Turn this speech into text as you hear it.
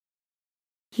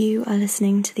You are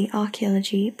listening to the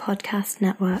Archaeology Podcast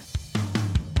Network.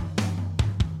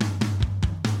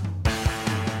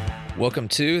 Welcome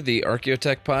to the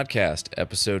Archaeotech Podcast,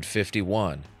 episode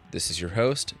 51. This is your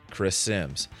host, Chris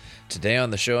Sims. Today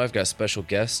on the show, I've got special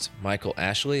guests Michael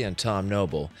Ashley and Tom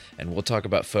Noble, and we'll talk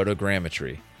about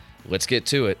photogrammetry. Let's get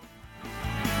to it.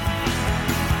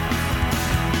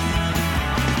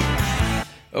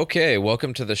 Okay,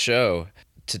 welcome to the show.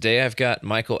 Today I've got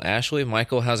Michael Ashley.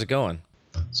 Michael, how's it going?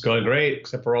 It's going great,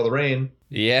 except for all the rain.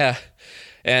 Yeah.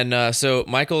 And so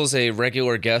Michael's a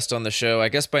regular guest on the show. I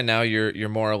guess by now you're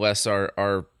more or less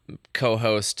our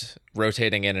co-host,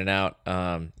 rotating in and out.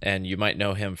 And you might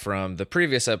know him from the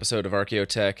previous episode of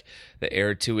Archaeotech that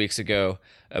aired 2 weeks ago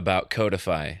about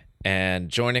Codify. And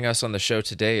joining us on the show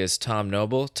today is Tom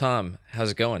Noble. Tom,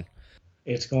 how's it going?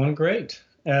 It's going great,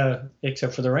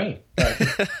 except for the rain.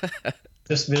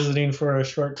 Just visiting for a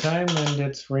short time, and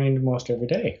it's rained most every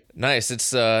day. Nice.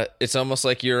 It's almost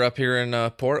like you're up here in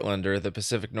Portland or the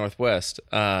Pacific Northwest.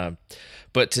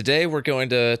 But today we're going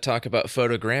to talk about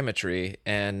photogrammetry.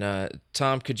 And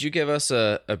Tom, could you give us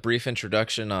a brief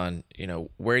introduction on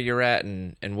where you're at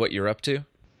and what you're up to?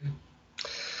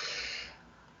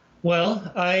 Well,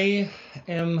 I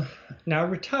am now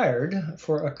retired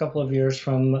for a couple of years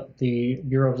from the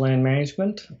Bureau of Land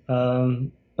Management,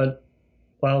 but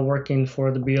while working for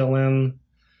the BLM,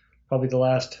 probably the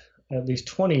last at least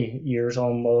 20 years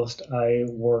almost, I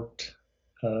worked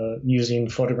using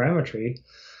photogrammetry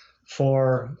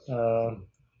for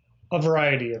a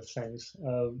variety of things.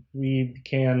 We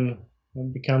began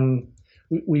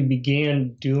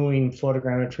doing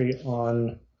photogrammetry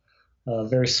on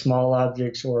very small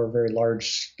objects or very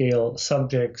large scale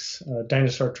subjects,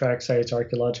 dinosaur track sites,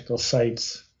 archaeological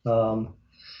sites,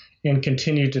 and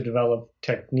continue to develop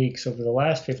techniques over the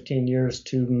last 15 years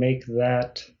to make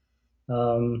that,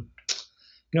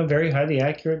 very highly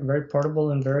accurate and very portable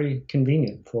and very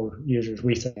convenient for users,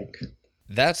 we think.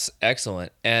 That's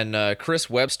excellent. And Chris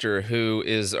Webster, who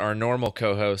is our normal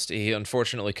co-host, he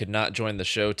unfortunately could not join the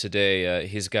show today.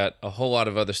 He's got a whole lot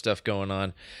of other stuff going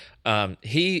on.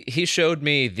 He showed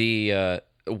me the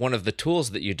one of the tools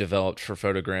that you developed for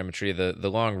photogrammetry, the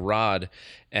long rod,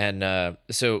 and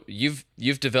so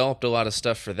you've developed a lot of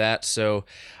stuff for that. So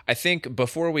I think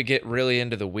before we get really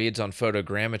into the weeds on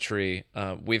photogrammetry,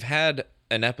 we've had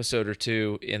an episode or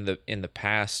two in the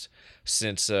past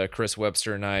since Chris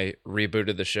Webster and I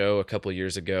rebooted the show a couple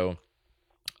years ago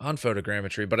on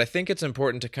photogrammetry, but I think it's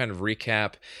important to kind of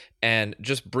recap and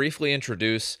just briefly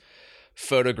introduce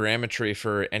photogrammetry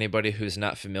for anybody who's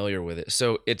not familiar with it.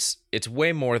 So it's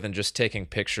way more than just taking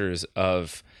pictures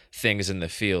of things in the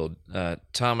field.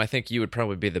 Tom, I think you would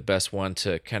probably be the best one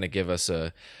to kind of give us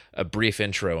a brief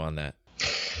intro on that.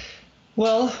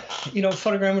 Well,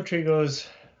 photogrammetry goes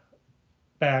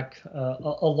back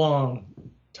a long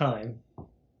time.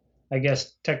 I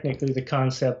guess technically the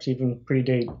concepts even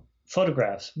predate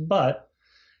photographs, but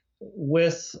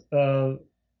with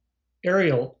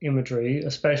aerial imagery,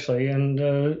 especially in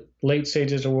the late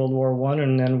stages of World War I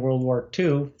and then World War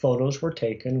II, photos were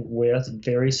taken with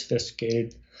very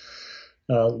sophisticated,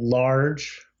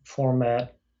 large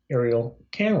format aerial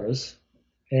cameras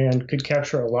and could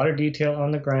capture a lot of detail on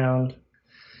the ground.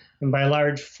 And by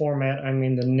large format, I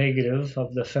mean the negative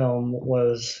of the film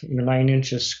was 9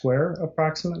 inches square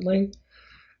approximately.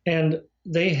 And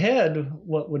they had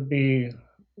what would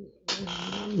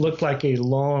look like a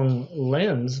long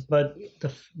lens, but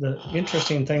the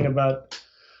interesting thing about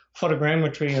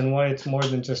photogrammetry and why it's more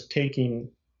than just taking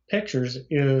pictures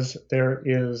is there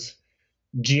is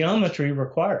geometry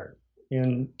required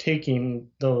in taking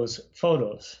those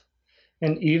photos.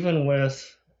 And even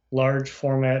with large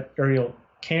format aerial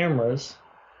cameras,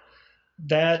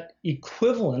 that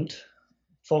equivalent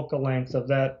focal length of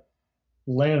that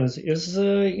lens is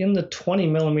in the 20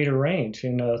 millimeter range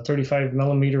in 35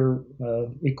 millimeter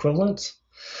equivalents.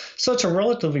 So it's a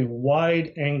relatively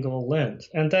wide angle lens.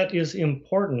 And that is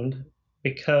important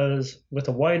because with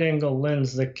a wide angle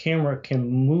lens, the camera can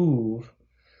move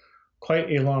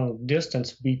quite a long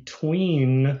distance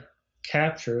between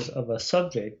captures of a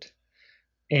subject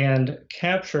and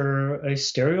capture a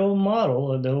stereo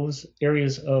model of those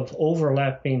areas of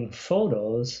overlapping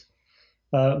photos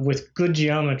with good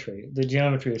geometry. The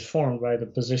geometry is formed by the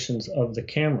positions of the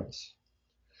cameras.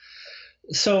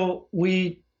 So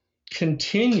we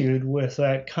continued with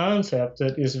that concept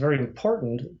that is very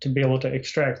important to be able to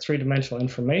extract three-dimensional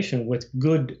information with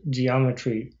good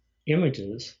geometry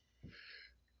images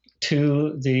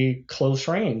to the close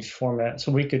range format.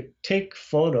 So we could take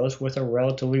photos with a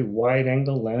relatively wide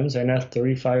angle lens and a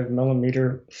 35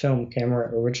 millimeter film camera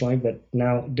originally, but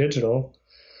now digital,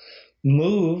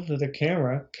 move the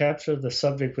camera, capture the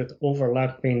subject with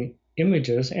overlapping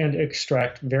images, and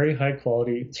extract very high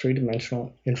quality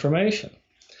three-dimensional information.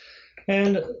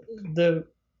 And the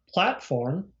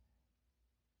platform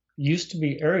used to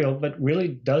be aerial, but really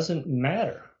doesn't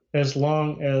matter as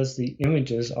long as the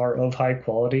images are of high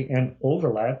quality and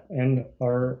overlap and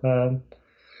are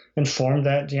and form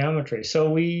that geometry. So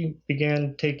we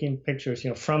began taking pictures,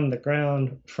 from the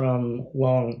ground, from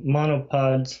long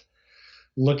monopods,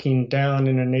 looking down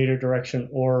in a nadir direction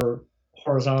or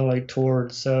horizontally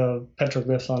towards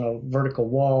petroglyphs on a vertical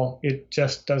wall. It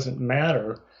just doesn't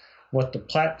matter what the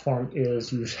platform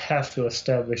is. You have to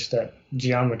establish that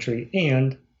geometry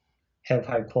and have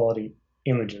high quality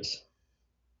images.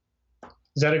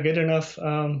 Is that a good enough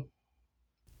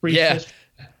brief history?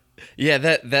 Yeah,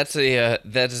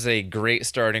 that is a great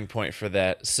starting point for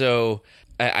that. So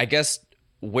I guess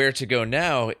where to go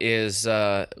now is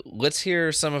let's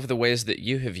hear some of the ways that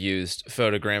you have used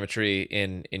photogrammetry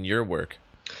in your work.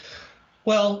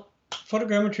 Well,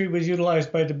 photogrammetry was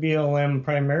utilized by the BLM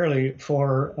primarily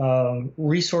for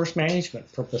resource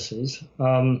management purposes.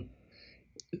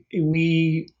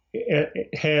 We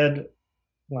had,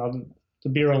 the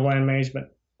Bureau of Land Management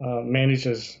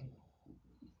manages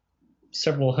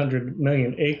several hundred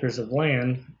million acres of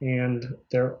land, and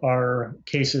there are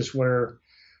cases where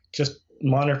just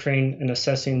monitoring and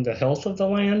assessing the health of the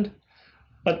land,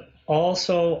 but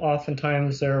also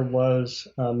oftentimes there was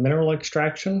mineral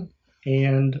extraction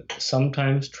and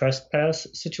sometimes trespass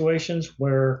situations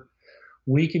where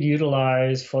we could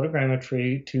utilize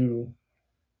photogrammetry to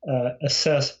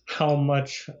assess how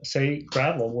much, say,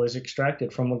 gravel was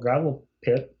extracted from a gravel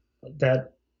pit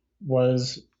that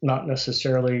was not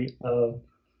necessarily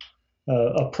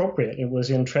appropriate. It was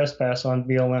in trespass on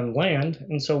BLM land,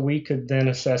 and so we could then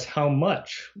assess how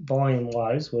much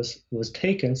volume-wise was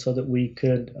taken, so that we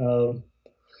could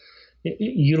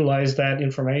utilize that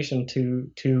information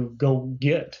to go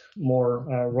get more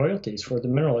royalties for the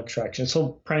mineral extraction. So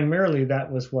primarily,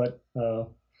 that was what the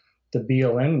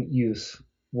BLM use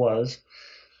was.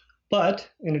 But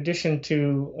in addition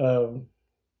to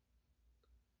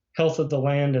health of the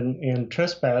land and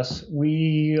trespass,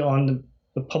 we on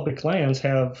the public lands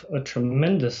have a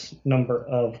tremendous number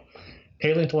of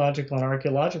paleontological and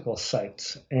archaeological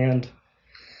sites, and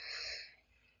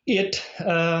it's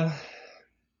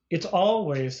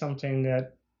always something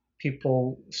that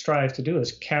people strive to do,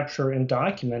 is capture and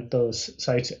document those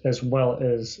sites as well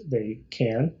as they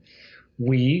can.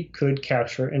 We could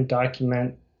capture and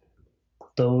document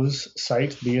those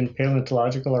sites, be in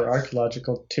paleontological or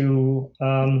archaeological, to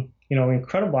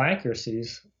incredible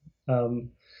accuracies,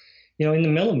 in the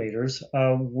millimeters,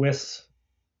 with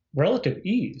relative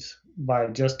ease, by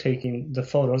just taking the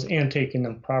photos and taking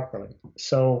them properly.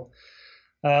 So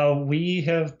we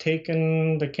have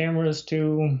taken the cameras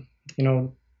to,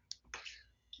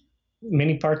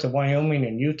 many parts of Wyoming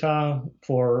and Utah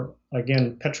for,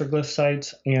 again, petroglyph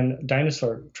sites and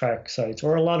dinosaur track sites,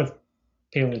 or a lot of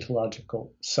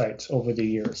paleontological sites over the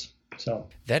years. So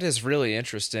that is really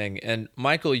interesting. And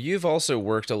Michael, you've also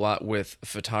worked a lot with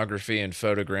photography and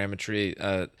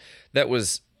photogrammetry. That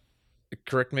was,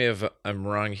 correct me if I'm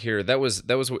wrong here, that was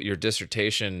what your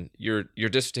dissertation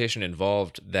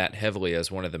involved that heavily as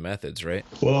one of the methods, right?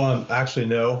 Well, actually,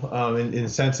 no. In the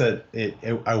sense that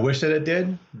I wish that it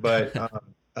did, but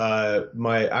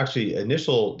my actually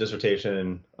initial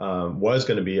dissertation was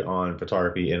going to be on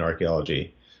photography and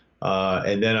archaeology.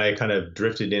 And then I kind of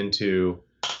drifted into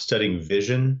studying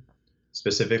vision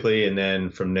specifically. And then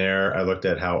from there, I looked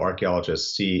at how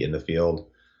archaeologists see in the field.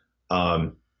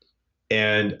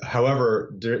 And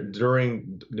however,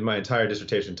 during my entire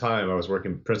dissertation time, I was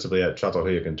working principally at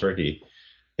Çatalhöyük in Turkey.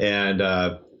 And,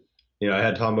 I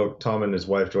had Tom and his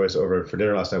wife Joyce over for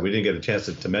dinner last night. We didn't get a chance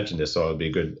to mention this, so it'd be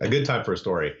a good time for a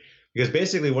story. Because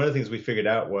basically one of the things we figured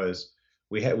out was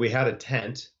we had a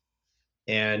tent,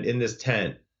 and in this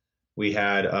tent, we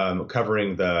had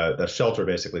covering the shelter,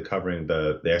 basically covering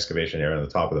the excavation area on the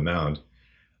top of the mound.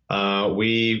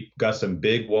 We got some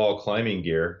big wall climbing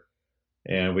gear,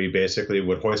 and we basically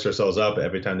would hoist ourselves up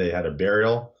every time they had a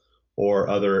burial or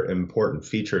other important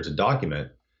feature to document.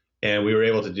 And we were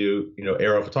able to do,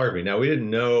 aerial photography. Now, we didn't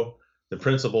know the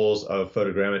principles of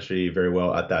photogrammetry very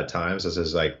well at that time. So this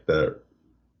is like the,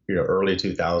 early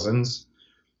 2000s.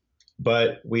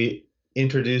 But we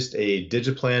introduced a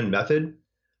digiplan method,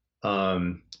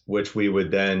 which we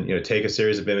would then, take a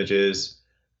series of images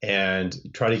and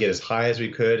try to get as high as we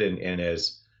could and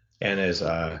as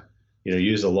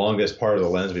use the longest part of the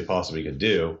lens we possibly could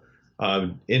do.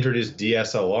 Introduced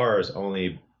DSLRs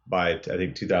only by, I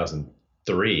think,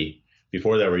 2003.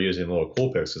 Before that, we're using little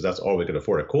Coolpix because that's all we could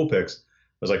afford at Coolpix.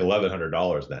 was like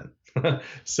 $1,100 then.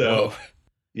 So Whoa.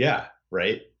 yeah,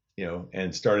 right.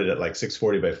 And started at like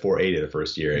 640 by 480 the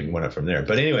first year and went up from there.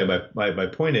 But anyway, my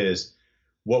point is,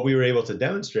 what we were able to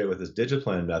demonstrate with this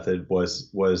digiplan method was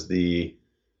the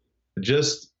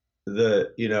just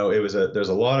the it was there's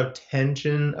a lot of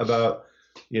tension about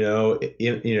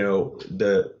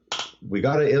the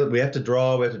we have to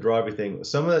draw everything.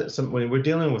 Some when we're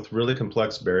dealing with really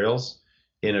complex burials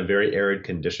in a very arid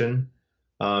condition,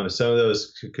 some of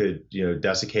those could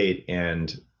desiccate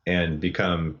and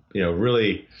become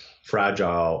really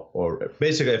fragile, or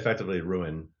basically effectively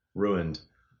ruined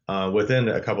within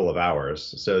a couple of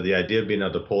hours. So the idea of being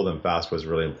able to pull them fast was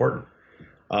really important,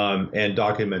 and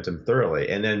document them thoroughly.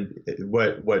 And then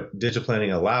what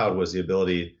digiplanning allowed was the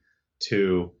ability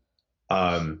to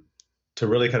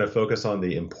really kind of focus on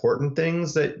the important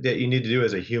things that you need to do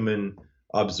as a human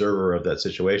observer of that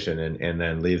situation, and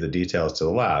then leave the details to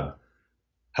the lab.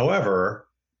 However,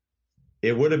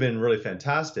 it would have been really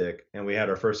fantastic, and we had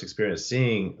our first experience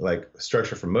seeing like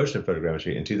structure from motion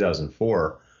photogrammetry in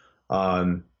 2004.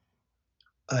 And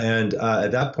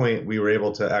at that point, we were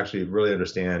able to actually really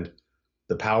understand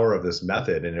the power of this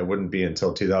method. And it wouldn't be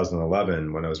until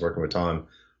 2011, when I was working with Tom,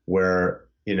 where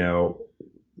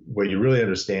where you really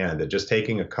understand that just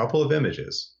taking a couple of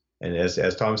images, and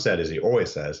as Tom said, as he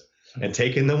always says, and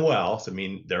taking them well, so I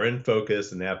mean they're in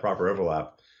focus and they have proper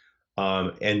overlap,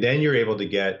 and then you're able to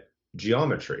get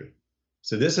geometry.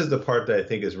 So this is the part that I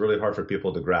think is really hard for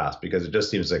people to grasp, because it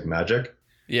just seems like magic.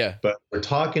 Yeah. But we're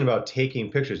talking about taking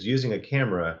pictures using a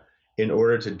camera in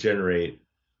order to generate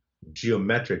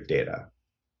geometric data,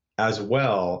 as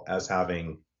well as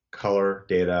having color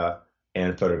data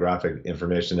and photographic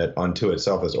information that unto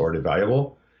itself is already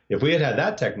valuable. If we had had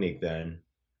that technique then,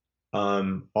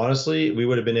 honestly, we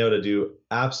would have been able to do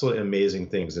absolutely amazing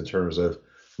things in terms of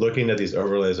looking at these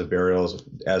overlays of burials,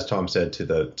 as Tom said, to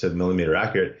the millimeter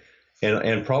accurate,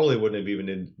 and probably wouldn't have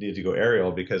even needed to go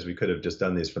aerial, because we could have just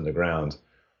done these from the ground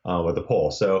with a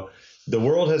pole. So the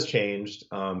world has changed.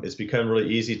 It's become really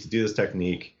easy to do this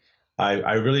technique.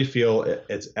 I really feel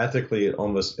it's ethically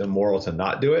almost immoral to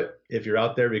not do it if you're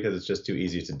out there, because it's just too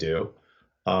easy to do,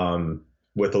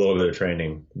 with a little bit of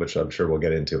training, which I'm sure we'll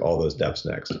get into all those depths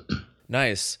next.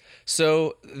 Nice.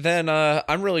 So then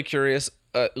I'm really curious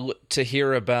to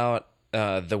hear about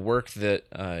the work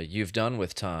that you've done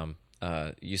with Tom.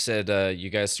 You said you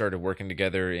guys started working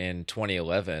together in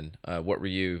 2011. What were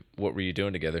you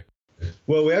doing together?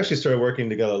 Well, we actually started working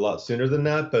together a lot sooner than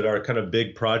that, but our kind of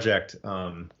big project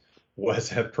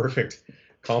was a perfect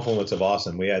confluence of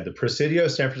awesome. We had the Presidio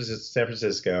San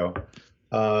Francisco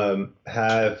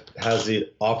has the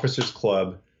Officers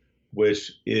Club,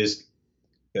 which is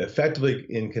effectively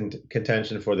in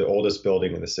contention for the oldest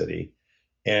building in the city,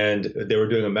 and they were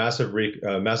doing a massive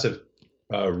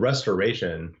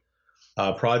restoration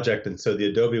project, and so the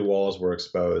adobe walls were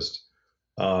exposed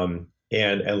and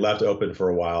left open for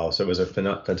a while. So it was a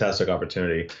fantastic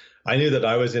opportunity. I knew that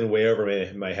I was in way over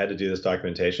my head to do this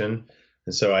documentation,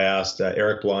 and so I asked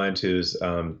Eric Blind, who's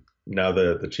now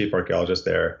the chief archaeologist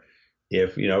there,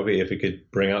 if we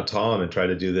could bring out Tom and try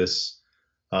to do this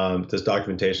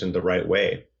documentation the right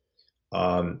way.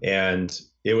 And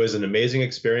it was an amazing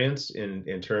experience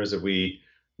in terms of we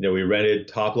rented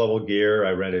top level gear.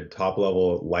 I rented top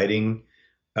level lighting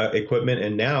equipment,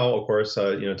 and now, of course,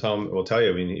 Tom will tell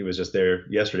you. I mean, he was just there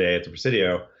yesterday at the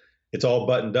Presidio. It's all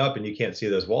buttoned up, and you can't see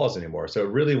those walls anymore. So it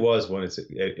really was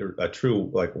a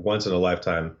true, like, once in a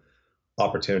lifetime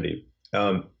opportunity.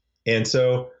 And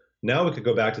so now we could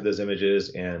go back to those images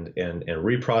and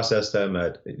reprocess them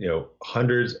at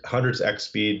hundreds x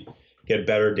speed, get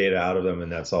better data out of them,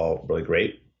 and that's all really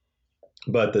great.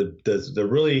 But the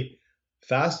really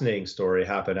fascinating story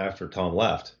happened after Tom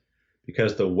left,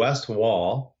 because the west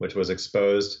wall, which was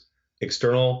exposed,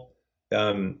 external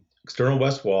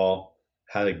west wall,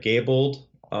 had a gabled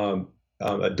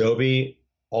adobe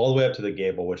all the way up to the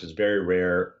gable, which is very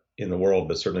rare in the world,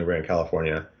 but certainly rare in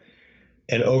California.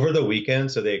 And over the weekend,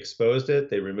 so they exposed it,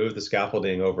 they removed the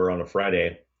scaffolding over on a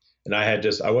Friday. And I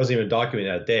wasn't even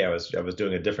documenting that day. I was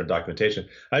doing a different documentation.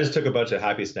 I just took a bunch of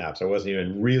happy snaps. I wasn't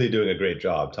even really doing a great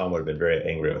job. Tom would have been very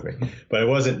angry with me, but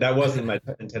that wasn't my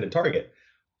intended target.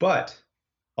 But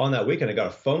on that weekend, I got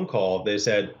a phone call. They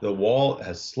said the wall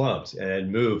has slumped and had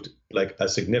moved like a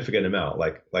significant amount,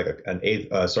 like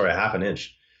a half an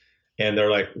inch. And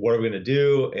they're like, what are we going to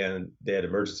do? And they had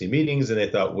emergency meetings, and they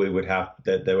thought they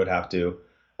would have to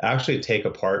actually take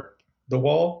apart the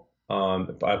wall,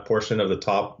 a portion of the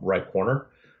top right corner,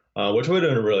 which would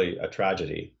have been really a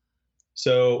tragedy.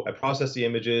 So I processed the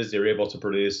images. They were able to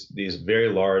produce these very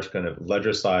large kind of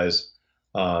ledger size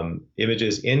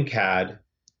images in CAD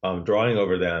drawing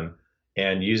over them,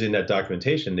 and using that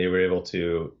documentation, they were able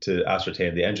to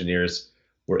ascertain the engineers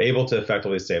were able to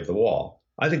effectively save the wall.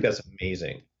 I think that's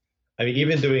amazing. I mean,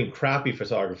 even doing crappy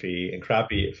photography and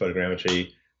crappy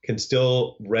photogrammetry can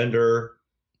still render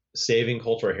saving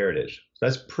cultural heritage.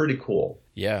 That's pretty cool.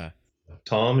 Yeah.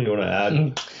 Tom, you want to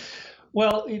add?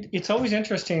 Well, it's always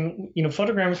interesting.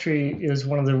 Photogrammetry is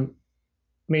one of the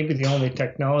maybe the only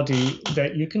technology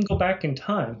that you can go back in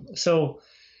time. So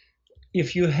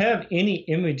if you have any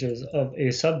images of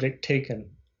a subject taken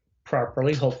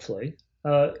properly, hopefully,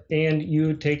 and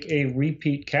you take a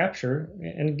repeat capture,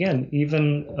 and again,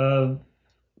 even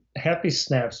happy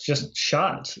snaps, just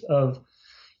shots of,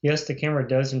 yes, the camera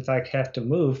does in fact have to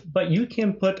move, but you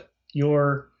can put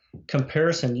your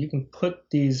comparison, you can put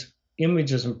these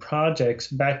images and projects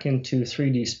back into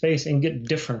 3D space and get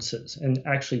differences and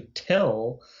actually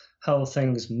tell how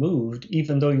things moved,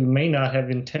 even though you may not have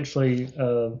intentionally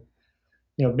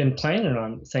been planning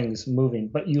on things moving,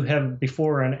 but you have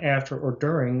before and after or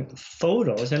during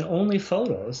photos, and only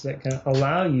photos, that can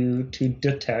allow you to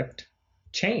detect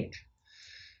change.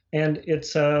 And it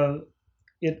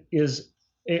is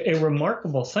a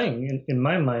remarkable thing in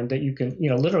my mind that you can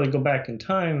literally go back in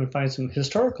time and find some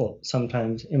historical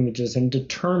sometimes images and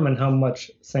determine how much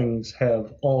things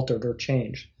have altered or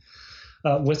changed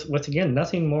with again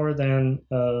nothing more than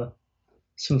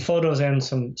some photos and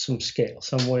some scale,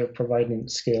 some way of providing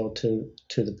scale to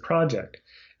the project.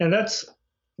 And that's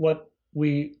what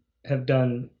we have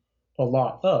done a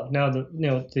lot of. Now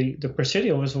the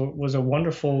Presidio was a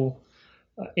wonderful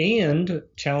and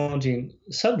challenging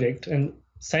subject, and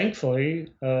thankfully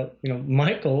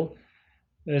Michael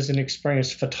is an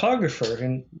experienced photographer,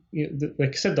 and like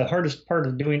I said, the hardest part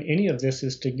of doing any of this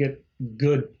is to get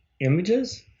good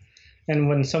images. And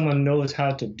when someone knows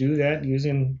how to do that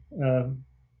using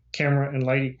camera and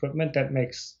light equipment, that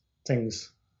makes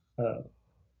things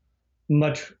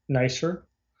much nicer.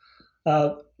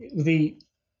 The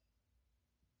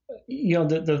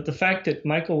fact that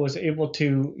Michael was able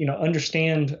to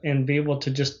understand and be able to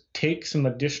just take some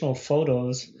additional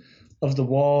photos of the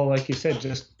wall, like you said,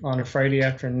 just on a Friday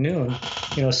afternoon,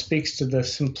 speaks to the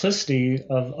simplicity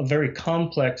of a very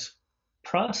complex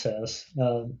process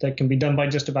that can be done by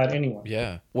just about anyone.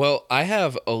 Yeah. Well, I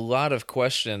have a lot of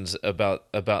questions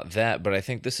about that, but I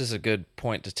think this is a good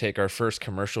point to take our first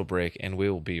commercial break, and we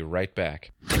will be right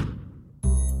back.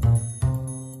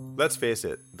 Let's face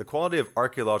it, the quality of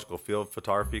archaeological field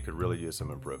photography could really use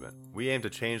some improvement. We aim to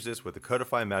change this with the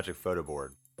Codify Magic Photo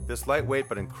Board. This lightweight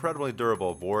but incredibly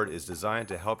durable board is designed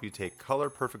to help you take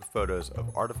color-perfect photos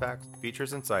of artifacts,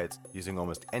 features, and sites using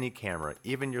almost any camera,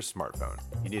 even your smartphone.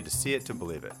 You need to see it to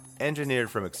believe it.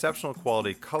 Engineered from exceptional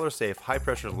quality, color-safe,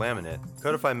 high-pressure laminate,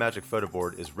 Codify Magic Photo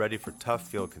Board is ready for tough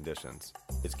field conditions.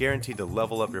 It's guaranteed to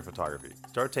level up your photography.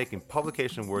 Start taking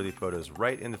publication-worthy photos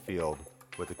right in the field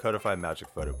with the Codify Magic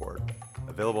Photo Board.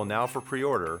 Available now for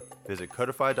pre-order, visit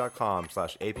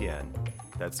codify.com/APN.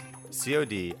 That's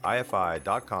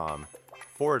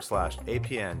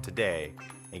codifi.com/APN today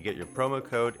and get your promo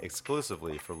code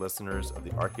exclusively for listeners of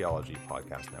the Archaeology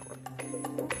Podcast Network.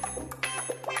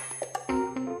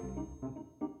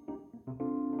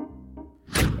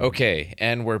 Okay,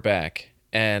 and we're back.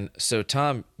 And so,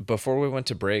 Tom, before we went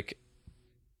to break,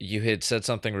 you had said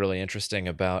something really interesting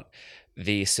about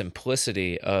the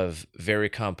simplicity of very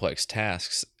complex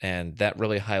tasks, and that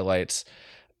really highlights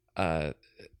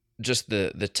just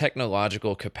the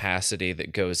technological capacity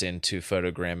that goes into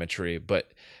photogrammetry,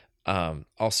 but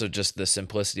also just the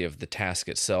simplicity of the task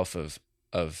itself of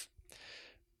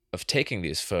taking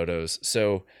these photos.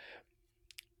 So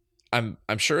I'm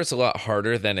sure it's a lot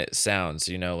harder than it sounds.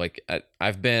 Like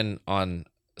I've been on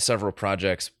several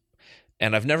projects,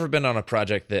 and I've never been on a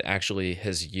project that actually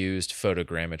has used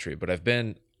photogrammetry, but I've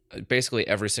been basically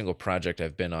every single project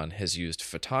I've been on has used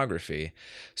photography.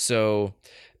 So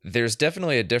there's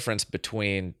definitely a difference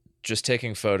between just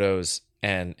taking photos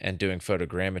and doing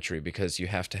photogrammetry, because you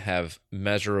have to have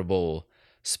measurable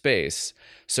space.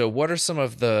 So what are some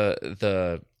of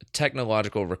the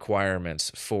technological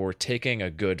requirements for taking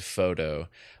a good photo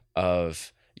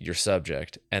of your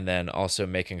subject, and then also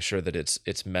making sure that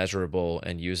it's measurable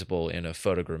and usable in a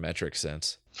photogrammetric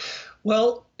sense?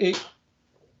 Well, it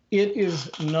is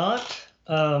not,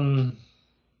 I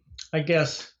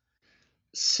guess,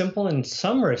 simple in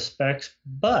some respects,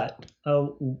 but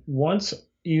once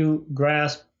you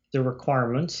grasp the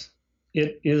requirements,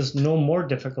 it is no more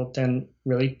difficult than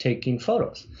really taking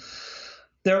photos.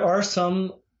 There are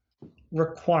some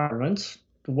requirements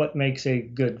to what makes a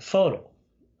good photo.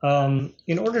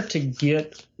 In order to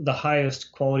get the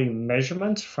highest quality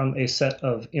measurements from a set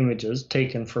of images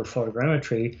taken for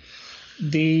photogrammetry,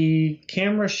 The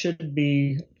camera should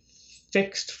be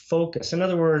fixed focus. In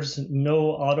other words,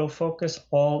 no autofocus.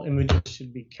 All images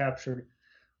should be captured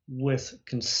with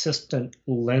consistent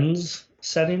lens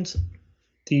settings.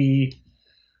 The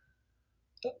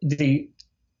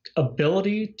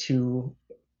ability to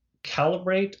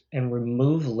calibrate and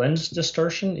remove lens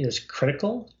distortion is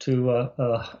critical to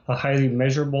a highly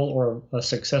measurable or a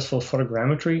successful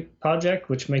photogrammetry project,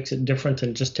 which makes it different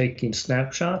than just taking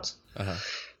snapshots. Uh-huh.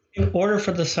 In order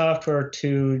for the software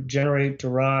to generate,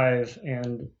 derive,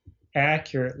 and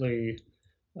accurately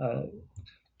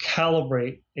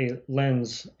calibrate a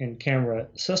lens and camera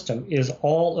system, is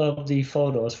all of the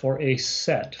photos for a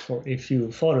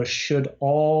few photos should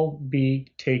all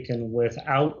be taken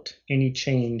without any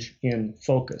change in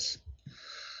focus.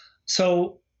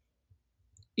 So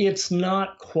it's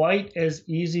not quite as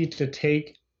easy to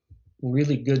take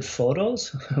really good photos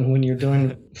when you're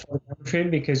doing photogrammetry,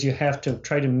 because you have to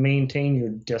try to maintain your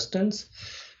distance,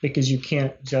 because you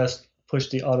can't just push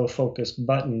the autofocus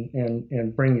button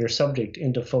and bring your subject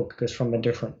into focus from a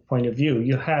different point of view.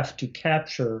 You have to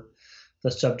capture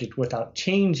the subject without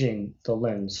changing the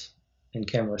lens and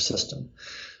camera system.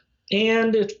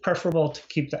 And it's preferable to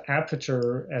keep the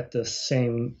aperture at the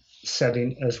same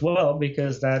setting as well,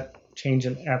 because that change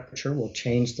in aperture will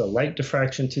change the light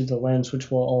diffraction to the lens,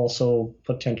 which will also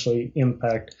potentially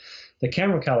impact the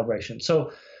camera calibration.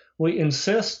 So we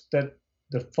insist that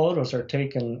the photos are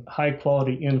taken high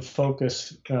quality, in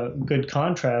focus, good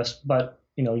contrast, but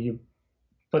you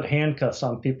put handcuffs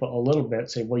on people a little bit,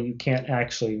 say, well, you can't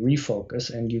actually refocus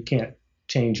and you can't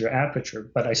change your aperture,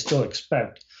 but I still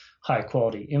expect high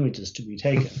quality images to be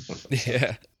taken.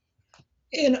 Yeah.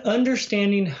 In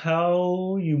understanding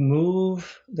how you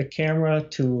move the camera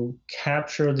to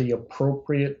capture the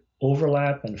appropriate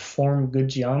overlap and form good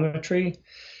geometry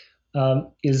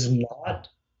is not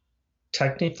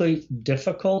technically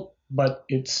difficult, but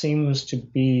it seems to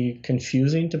be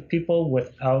confusing to people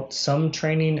without some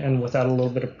training and without a little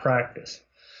bit of practice.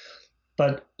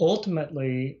 But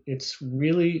ultimately, it's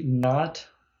really not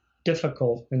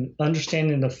difficult in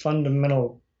understanding the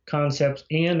fundamental concepts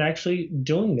and actually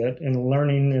doing it and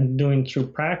learning and doing through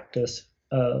practice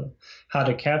how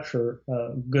to capture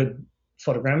good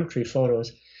photogrammetry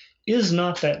photos is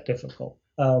not that difficult.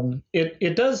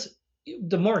 It does.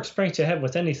 The more experience you have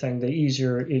with anything, the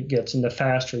easier it gets and the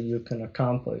faster you can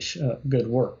accomplish good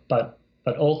work. But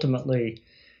ultimately,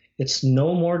 it's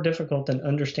no more difficult than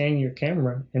understanding your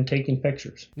camera and taking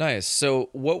pictures. Nice. So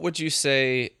what would you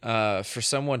say for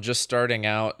someone just starting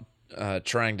out,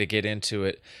 trying to get into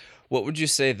it, what would you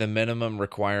say the minimum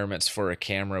requirements for a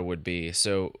camera would be?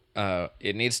 So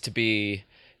it needs to be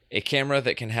a camera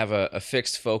that can have a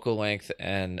fixed focal length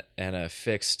and a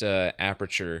fixed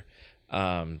aperture.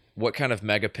 What kind of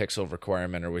megapixel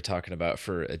requirement are we talking about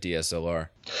for a DSLR?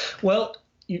 Well,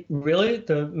 really,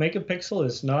 the megapixel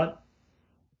is not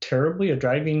terribly a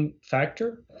driving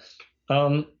factor.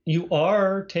 You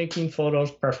are taking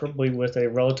photos preferably with a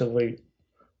relatively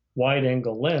wide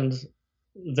angle lens.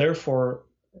 Therefore,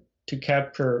 to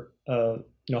capture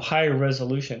higher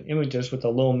resolution images with a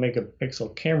low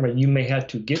megapixel camera, you may have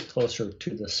to get closer to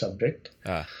the subject.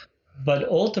 But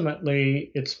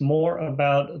ultimately, it's more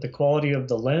about the quality of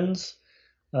the lens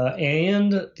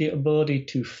and the ability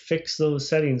to fix those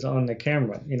settings on the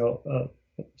camera.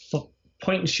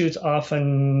 Point and shoots,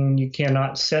 often you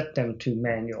cannot set them to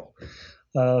manual.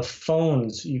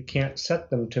 Phones, you can't set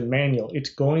them to manual.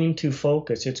 It's going to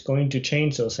focus. It's going to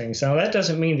change those things. Now, that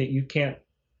doesn't mean that you can't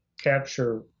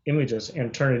capture images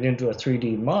and turn it into a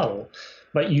 3D model,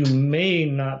 but you may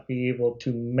not be able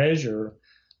to measure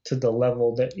to the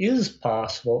level that is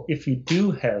possible if you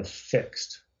do have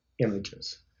fixed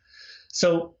images.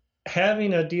 So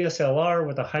having a DSLR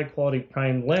with a high quality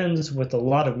prime lens with a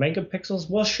lot of megapixels,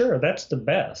 well, sure, that's the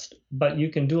best, but you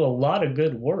can do a lot of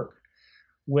good work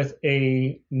with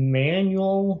a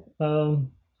manual,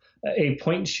 a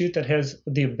point and shoot that has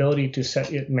the ability to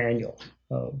set it manual.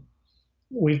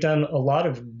 We've done a lot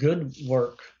of good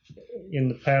work in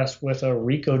the past with a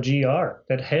Ricoh GR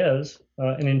that has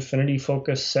an infinity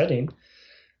focus setting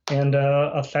and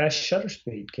a fast shutter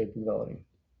speed capability.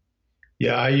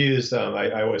 Yeah, I use.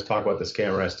 I always talk about this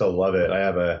camera. I still love it. I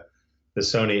have the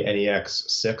Sony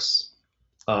NEX6.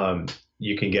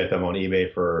 You can get them on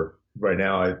eBay for right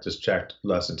now. I just checked,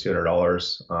 less than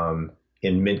 $200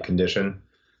 in mint condition.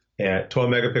 And 12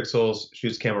 megapixels,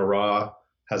 shoots camera raw.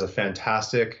 Has a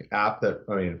fantastic app that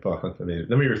let me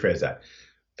rephrase that.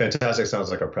 Fantastic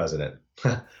sounds like a president.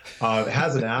 It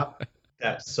has an app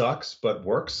that sucks but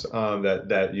works.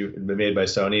 That you made by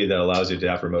Sony that allows you to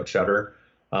have remote shutter.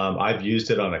 I've used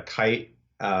it on a kite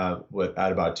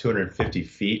at about 250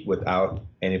 feet without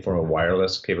any form of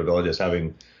wireless capability. Just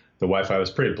having the Wi-Fi, I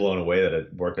was pretty blown away that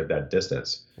it worked at that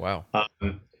distance. Wow.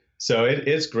 So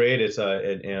it's great.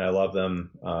 And I love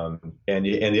them. And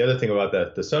the other thing about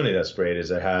the Sony that's great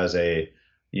is it has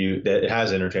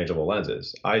interchangeable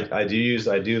lenses. I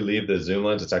do leave the zoom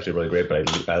lens. It's actually really great,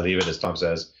 but I leave it, as Tom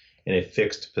says, in a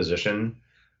fixed position.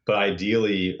 But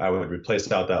ideally, I would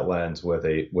replace out that lens with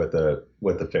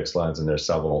a fixed lens, and there's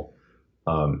several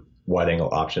wide angle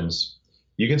options.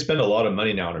 You can spend a lot of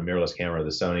money now on a mirrorless camera. The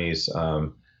Sony's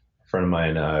friend of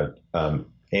mine,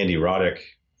 Andy Roddick,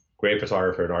 great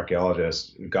photographer and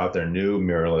archaeologist, got their new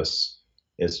mirrorless.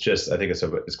 It's just, I think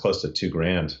it's close to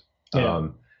 $2,000. Yeah.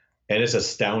 And it's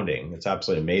astounding. It's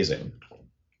absolutely amazing.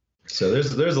 So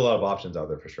there's a lot of options out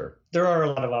there for sure. There are a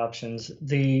lot of options.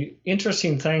 The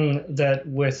interesting thing that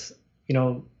with,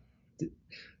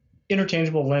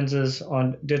 interchangeable lenses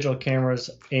on digital cameras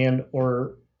and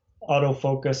or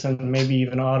autofocus and maybe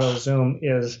even auto zoom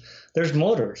is there's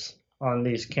motors on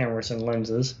these cameras and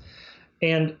lenses.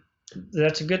 And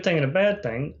that's a good thing and a bad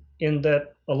thing in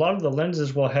that a lot of the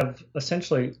lenses will have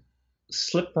essentially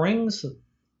slip rings.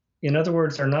 In other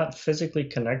words, they're not physically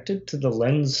connected to the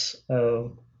lens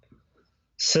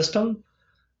system.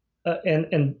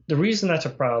 And the reason that's a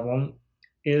problem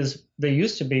is they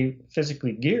used to be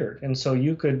physically geared. And so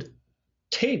you could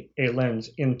tape a lens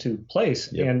into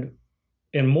place and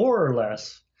more or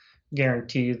less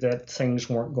guarantee that things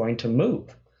weren't going to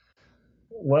move.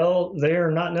 Well, they are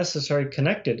not necessarily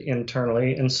connected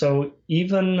internally. And so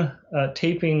even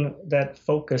taping that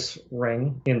focus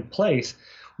ring in place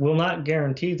will not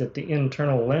guarantee that the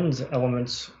internal lens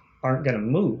elements aren't going to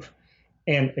move.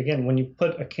 And again, when you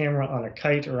put a camera on a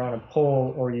kite or on a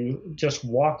pole, or you just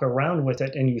walk around with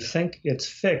it and you think it's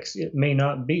fixed, it may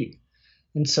not be.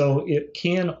 And so it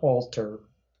can alter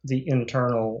the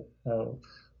internal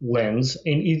lens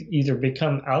and either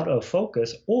become out of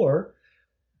focus or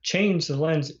change the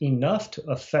lens enough to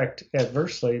affect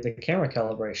adversely the camera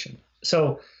calibration.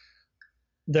 So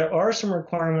there are some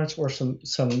requirements or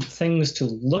some things to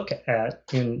look at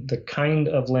in the kind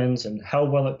of lens and how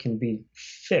well it can be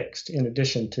fixed in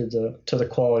addition to the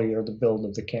quality or the build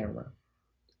of the camera.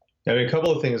 I mean, a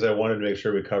couple of things I wanted to make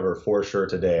sure we cover for sure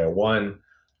today. One,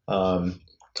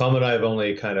 Tom and I have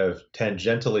only kind of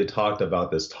tangentially talked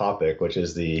about this topic, which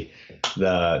is the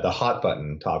hot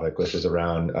button topic, which is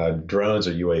around drones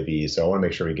or UAVs. So I want to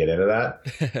make sure we get into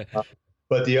that.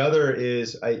 But the other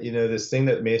is, this thing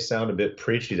that may sound a bit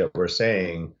preachy that we're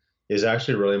saying is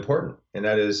actually really important. And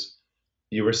that is,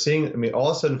 you were seeing, all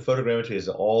of a sudden photogrammetry is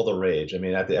all the rage.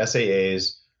 At the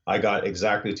SAAs, I got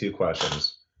exactly 2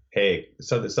 questions. Hey,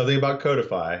 something about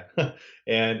Codify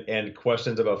and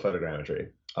questions about photogrammetry.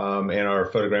 And our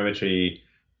photogrammetry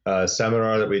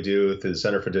seminar that we do through the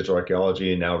Center for Digital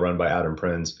Archaeology, now run by Adam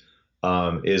Prinz,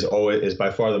 is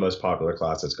by far the most popular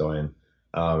class that's going.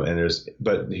 But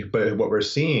what we're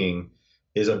seeing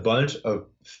is a bunch of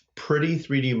pretty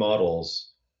 3D models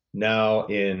now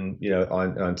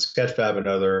on Sketchfab and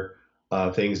other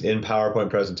things in PowerPoint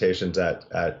presentations at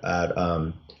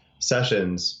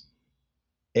sessions.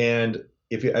 And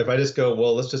if I just go,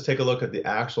 well, let's just take a look at the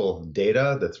actual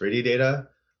data, the 3D data,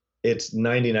 it's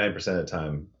 99% of the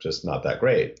time just not that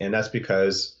great. And that's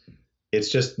because it's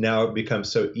just now become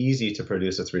so easy to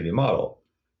produce a 3D model.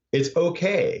 It's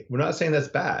okay. We're not saying that's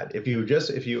bad. If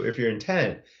your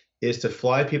intent is to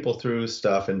fly people through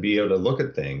stuff and be able to look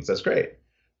at things, that's great.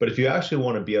 But if you actually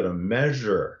want to be able to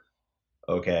measure,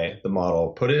 the model,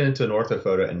 put it into an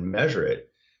orthophoto and measure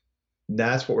it,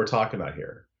 that's what we're talking about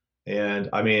here. And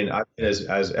I've been as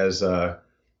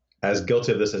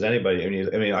guilty of this as anybody.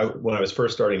 When I was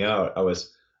first starting out,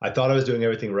 I thought I was doing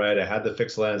everything right. I had the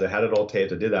fixed lens, I had it all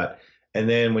taped, I did that. And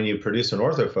then when you produce an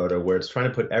orthophoto where it's trying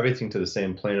to put everything to the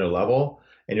same planar level,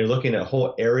 and you're looking at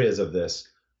whole areas of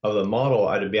the model,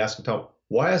 I'd be asking Tom,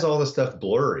 why is all this stuff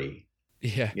blurry?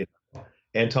 Yeah.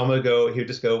 And Tom would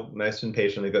just go nice and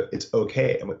patiently go, it's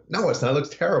okay. I'm like, no, it's not. It looks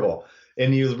terrible.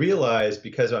 And you realize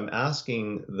because I'm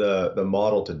asking the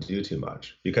model to do too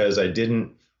much, because I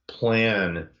didn't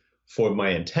plan for my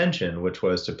intention, which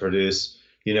was to produce,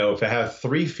 if I have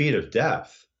 3 feet of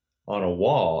depth on a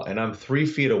wall and I'm 3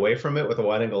 feet away from it with a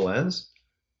wide angle lens,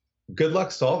 good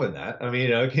luck solving that.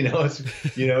 It's,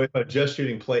 if I'm just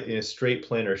shooting straight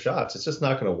planar shots, it's just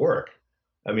not going to work.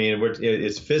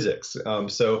 It's physics.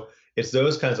 So it's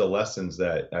those kinds of lessons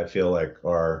that I feel like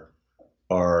are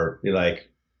like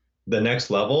the next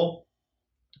level.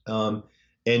 And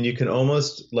you can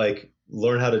almost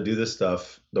learn how to do this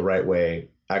stuff the right way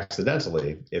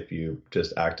accidentally if you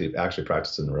just actually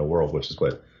practice in the real world, which is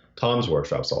what Tom's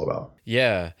workshop's all about.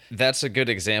 Yeah, that's a good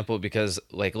example because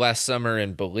like last summer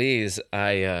in Belize,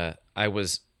 I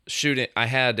was shooting. I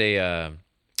had a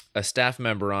staff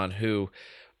member on who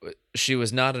she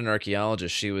was not an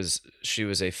archaeologist. She was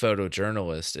a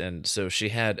photojournalist, and so she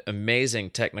had amazing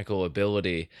technical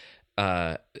ability,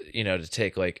 to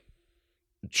take like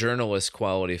journalist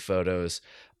quality photos.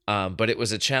 But it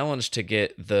was a challenge to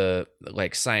get the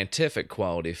like scientific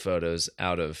quality photos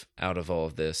out of all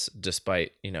of this,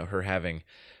 despite her having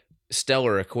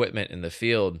stellar equipment in the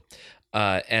field.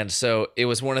 And so it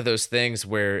was one of those things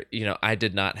where, I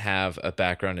did not have a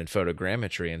background in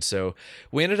photogrammetry. And so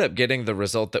we ended up getting the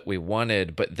result that we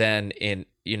wanted. But then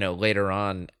later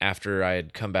on, after I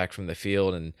had come back from the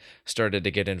field and started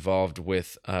to get involved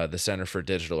with the Center for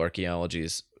Digital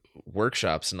Archaeology's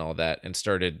workshops and all that, and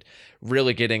started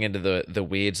really getting into the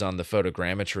weeds on the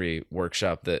photogrammetry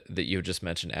workshop that you just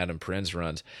mentioned Adam Prinz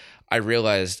runs, I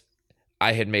realized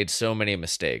I had made so many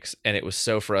mistakes, and it was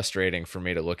so frustrating for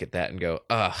me to look at that and go,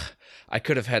 ugh, I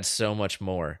could have had so much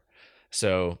more.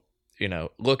 So,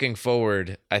 looking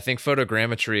forward, I think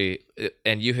photogrammetry,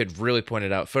 and you had really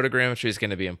pointed out, photogrammetry is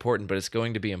going to be important, but it's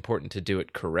going to be important to do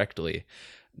it correctly,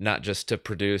 not just to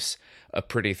produce a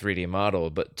pretty 3D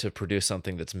model, but to produce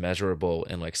something that's measurable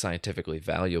and like scientifically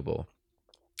valuable.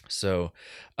 So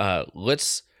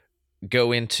let's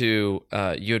go into,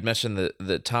 you had mentioned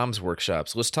the Tom's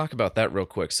workshops. Let's talk about that real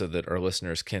quick so that our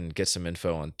listeners can get some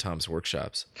info on Tom's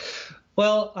workshops.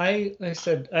 Well, I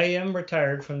said I am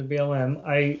retired from the BLM.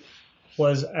 I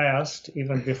was asked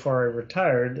even before I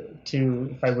retired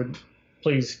if I would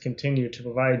please continue to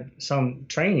provide some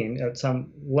training at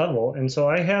some level. And so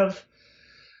I have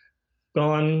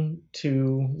gone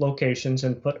to locations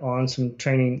and put on some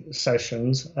training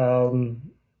sessions.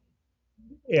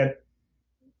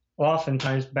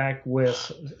 Oftentimes back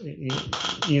with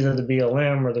either the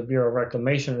BLM or the Bureau of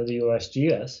Reclamation or the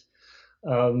USGS.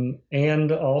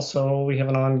 And also we have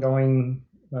an ongoing,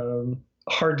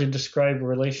 hard to describe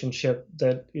relationship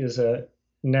that is a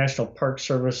National Park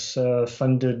Service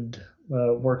funded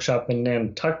workshop in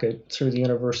Nantucket through the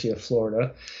University of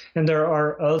Florida. And there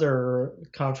are other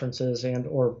conferences and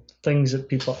or things that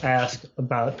people ask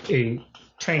about a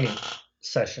training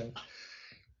session.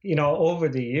 Over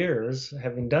the years,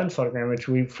 having done photogrammetry,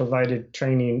 we've provided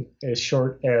training as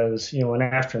short as, an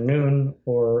afternoon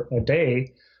or a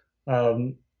day.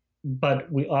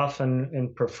 But we often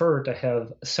and prefer to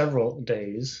have several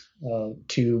days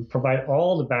to provide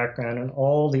all the background and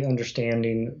all the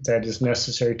understanding that is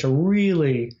necessary to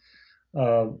really,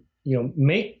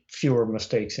 make fewer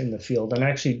mistakes in the field and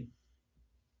actually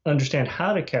understand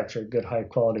how to capture good, high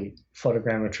quality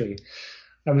photogrammetry.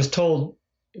 I was told,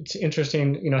 it's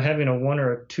interesting, having a 1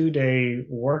 or a 2 day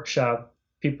workshop,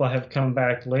 people have come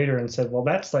back later and said, well,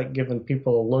 that's like giving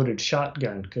people a loaded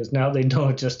shotgun because now they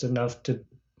know just enough to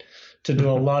do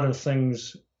a lot of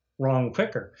things wrong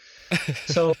quicker.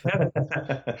 So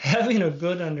having a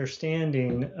good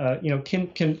understanding,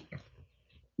 can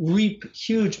reap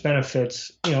huge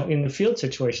benefits, in the field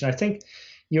situation. I think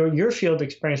your field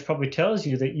experience probably tells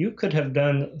you that you could have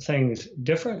done things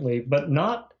differently, but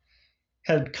not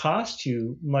had cost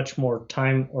you much more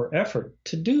time or effort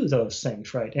to do those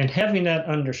things right. And having that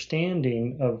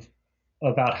understanding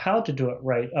about how to do it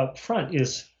right up front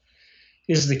is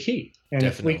the key. And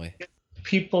Definitely. If we get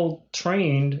people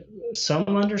trained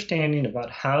some understanding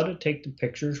about how to take the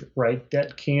pictures right,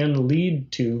 that can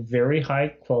lead to very high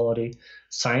quality,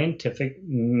 scientific,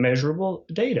 measurable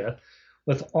data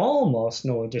with almost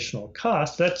no additional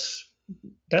cost. That's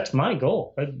my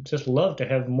goal. I'd just love to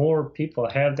have more people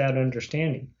have that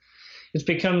understanding. It's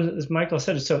become, as Michael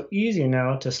said, it's so easy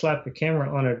now to slap a camera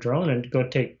on a drone and go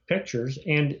take pictures,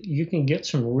 and you can get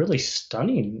some really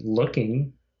stunning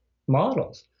looking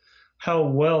models. How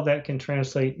well that can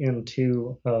translate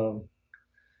into,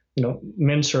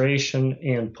 mensuration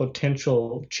and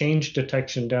potential change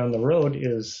detection down the road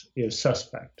is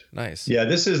suspect. Nice. Yeah,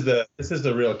 this is the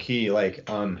real key. Like,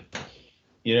 when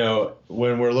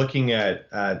we're looking at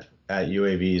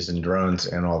UAVs and drones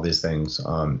and all these things,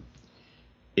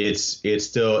 it's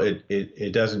still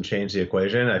it doesn't change the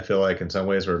equation. I feel like in some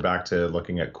ways we're back to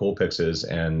looking at cool pixels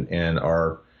and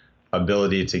our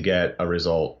ability to get a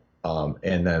result,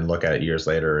 and then look at it years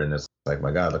later and it's like,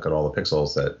 my God, look at all the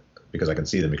pixels because I can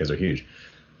see them because they're huge.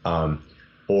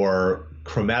 Or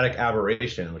chromatic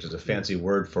aberration, which is a fancy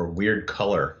word for weird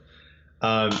color.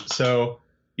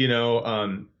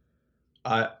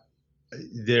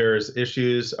 There's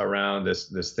issues around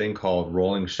this thing called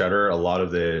rolling shutter. A lot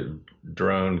of the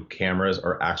drone cameras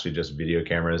are actually just video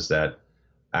cameras that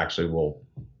actually will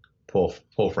pull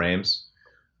frames.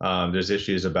 There's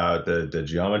issues about the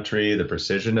geometry, the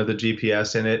precision of the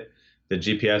GPS in it, the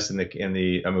GPS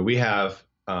I mean, we have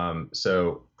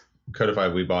so Codify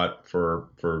we bought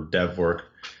for dev work,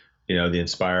 the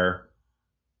Inspire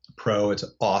Pro. It's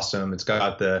awesome. It's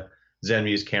got the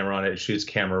ZenMuse camera on it. It shoots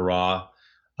camera raw.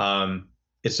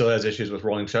 It still has issues with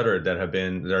rolling shutter that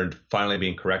are finally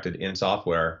being corrected in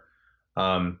software.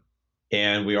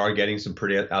 And we are getting some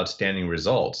pretty outstanding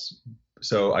results.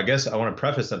 So I guess I want to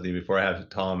preface something before I have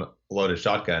Tom load a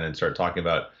shotgun and start talking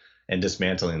about and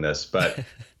dismantling this. But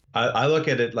I look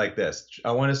at it like this.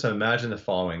 I want us to imagine the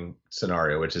following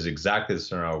scenario, which is exactly the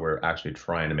scenario we're actually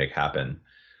trying to make happen.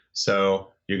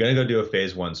 So you're going to go do a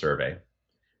phase 1 survey,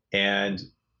 and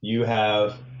you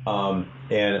have, and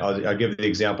I'll give you the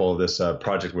example of this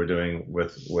project we're doing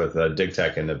with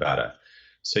DigTech in Nevada.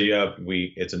 So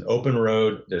it's an open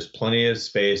road. There's plenty of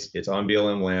space. It's on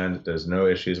BLM land. There's no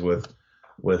issues with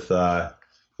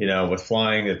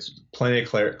flying. It's plenty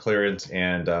of clearance,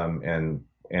 and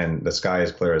the sky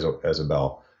is clear as a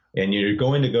bell. And you're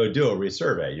going to go do a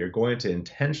resurvey. You're going to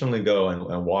intentionally go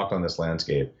and walk on this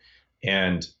landscape,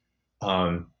 and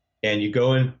you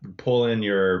go and pull in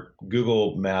your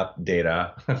Google Map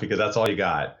data because that's all you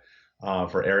got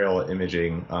for aerial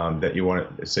imaging that you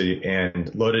want to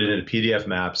and load it into PDF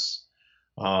maps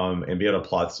and be able to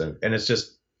plot them. And it's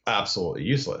just absolutely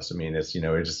useless. I mean, it's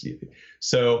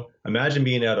so imagine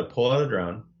being able to pull out a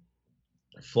drone,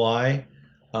 fly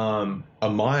a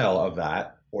mile of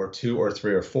that, or 2 or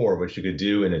 3 or 4, which you could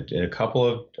do in a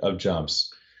couple of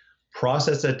jumps,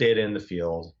 process that data in the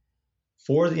field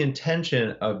for the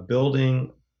intention of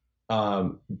building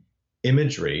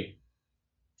imagery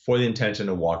for the intention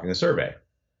of walking a survey.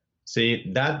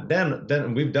 See, that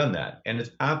then we've done that, and it's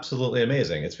absolutely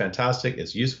amazing. It's fantastic.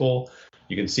 It's useful.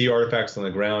 You can see artifacts on the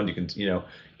ground. You can,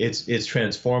 it's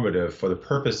transformative for the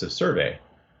purpose of survey.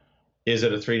 Is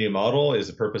it a 3D model? Is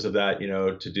the purpose of that,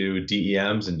 to do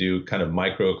DEMs and do kind of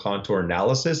micro contour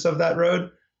analysis of that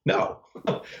road? No.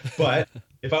 But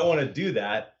if I want to do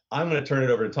that, I'm going to turn it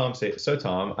over to Tom. So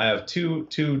Tom, I have two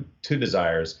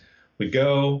desires.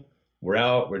 We're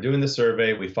out, we're doing the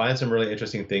survey, we find some really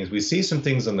interesting things. We see some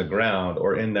things on the ground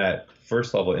or in that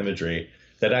first level imagery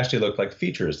that actually look like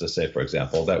features, let's say, for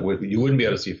example, that you wouldn't be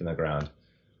able to see from the ground.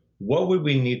 What would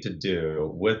we need to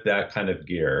do with that kind of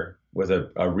gear, with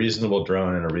a reasonable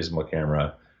drone and a reasonable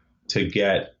camera, to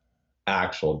get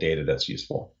actual data that's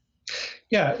useful?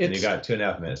 Yeah. And you got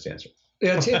 2.5 minutes to answer.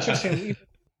 It's interesting.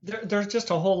 There's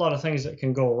just a whole lot of things that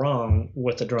can go wrong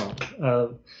with the drone.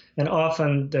 And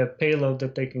often the payload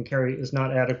that they can carry is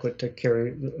not adequate to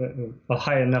carry a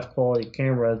high enough quality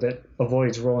camera that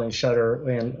avoids rolling shutter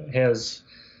and has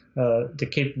the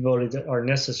capability that are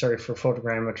necessary for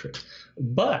photogrammetry.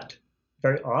 But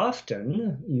very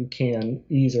often you can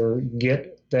either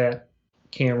get that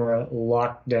camera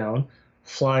locked down,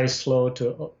 fly slow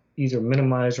to either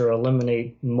minimize or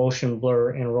eliminate motion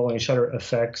blur and rolling shutter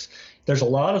effects. There's a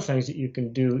lot of things that you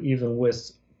can do even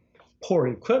with poor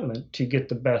equipment to get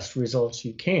the best results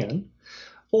you can.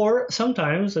 Or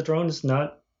sometimes the drone is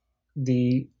not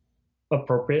the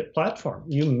appropriate platform.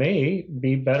 You may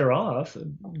be better off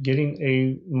getting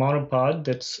a monopod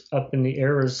that's up in the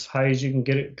air as high as you can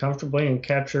get it comfortably and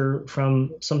capture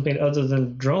from something other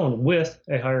than drone with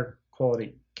a higher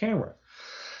quality camera.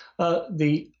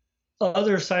 The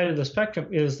other side of the spectrum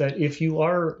is that if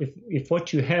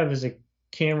what you have is a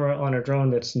camera on a drone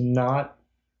that's not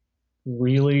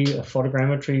really a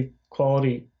photogrammetry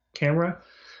quality camera,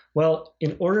 well,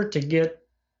 in order to get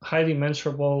highly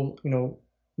mensurable,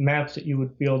 maps that you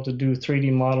would be able to do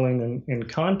 3D modeling and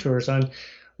contours on,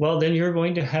 well, then you're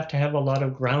going to have a lot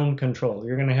of ground control.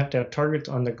 You're going to have targets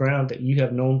on the ground that you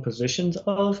have known positions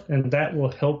of, and that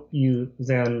will help you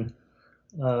then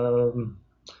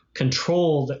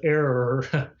control the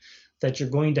error that you're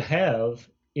going to have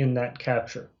in that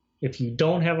capture. If you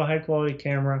don't have a high quality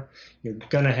camera, you're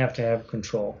going to have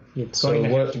control. So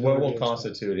what will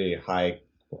constitute a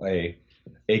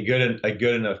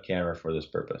good enough camera for this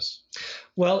purpose?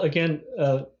 Well, again,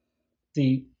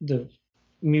 the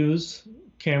Muse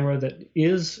camera that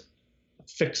is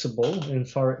fixable as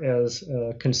far as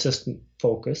consistent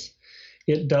focus,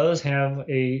 it does have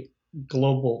a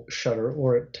global shutter,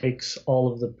 or it takes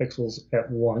all of the pixels at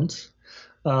once.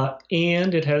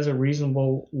 And it has a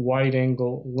reasonable wide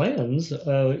angle lens,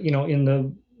 in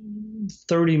the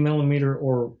 30 millimeter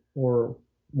or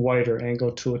wider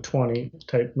angle to a 20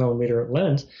 type millimeter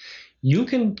lens. You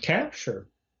can capture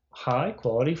high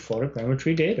quality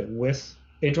photogrammetry data with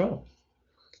a drone.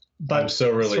 But I'm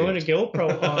so relieved. throwing a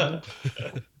GoPro on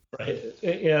Right.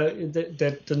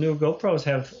 That the new GoPros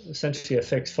have essentially a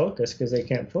fixed focus because they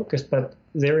can't focus, but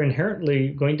they're inherently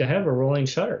going to have a rolling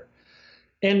shutter.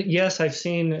 And yes, I've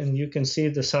seen, and you can see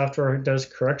the software does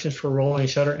corrections for rolling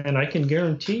shutter, and I can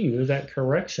guarantee you that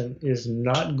correction is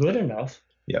not good enough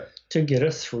to get a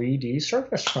 3D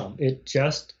surface from. It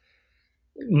just,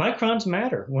 microns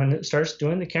matter when it starts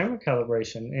doing the camera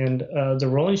calibration, and the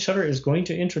rolling shutter is going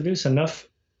to introduce enough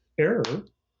error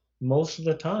most of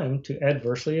the time to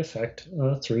adversely affect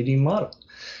a 3D model.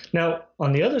 Now,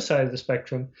 on the other side of the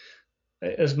spectrum,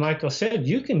 as Michael said,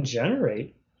 you can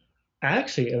generate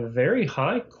actually a very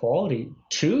high quality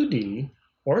 2D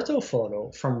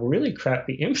orthophoto from really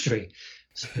crappy imagery,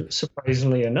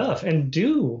 surprisingly enough, and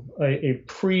do a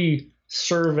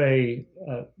pre-survey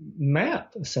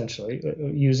map essentially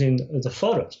using the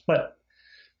photos. But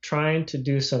trying to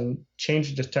do some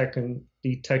change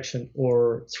detection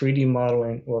or 3D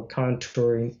modeling or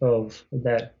contouring of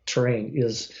that terrain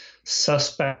is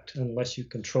suspect unless you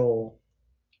control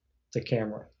the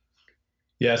camera.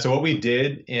 Yeah, so what we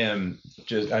did, I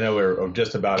know we're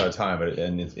just about out of time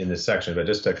in this section, but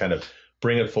just to kind of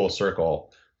bring it full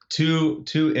circle, two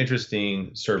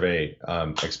interesting survey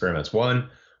experiments. One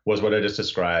was what I just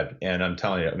described, and I'm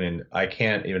telling you, I mean, I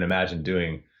can't even imagine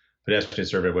doing pedestrian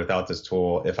survey without this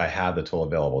tool if I had the tool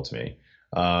available to me.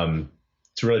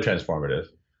 It's really transformative.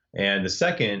 And the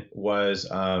second was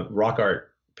rock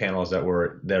art panels that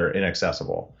are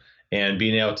inaccessible, and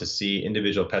being able to see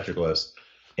individual petroglyphs.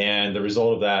 And the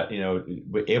result of that,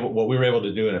 what we were able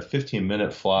to do in a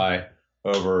 15-minute fly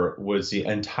over was the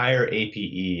entire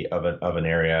APE of an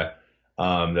area,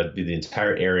 that'd be the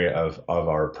entire area of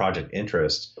our project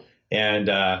interest. And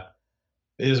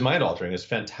it was mind altering. It's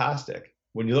fantastic.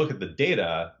 When you look at the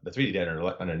data, the 3D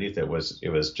data underneath it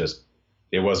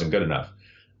wasn't good enough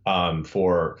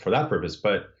for that purpose.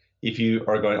 But if you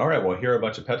are going, all right, well, here are a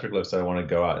bunch of petroglyphs that I want to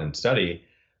go out and study,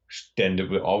 then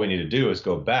all we need to do is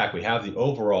go back. We have the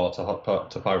overall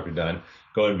topography done,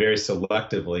 go in very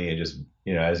selectively and just,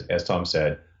 as Tom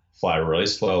said, fly really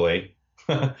slowly,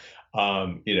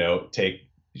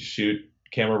 shoot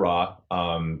camera raw,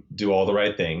 do all the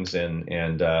right things,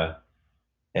 and the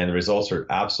results are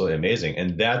absolutely amazing.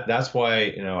 And that's why,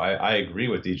 I agree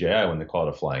with DJI when they call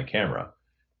it a flying camera.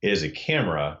 It is a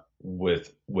camera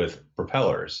with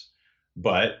propellers,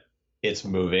 but it's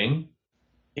moving.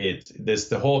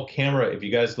 The whole camera, if you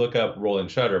guys look up rolling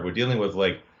shutter, we're dealing with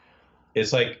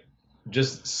it's like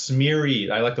just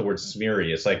smeary. I like the word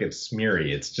smeary. It's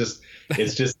smeary. It's just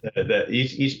that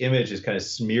each image is kind of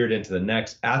smeared into the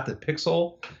next at the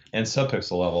pixel and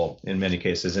subpixel level in many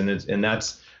cases. And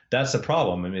that's the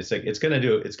problem. I mean, it's going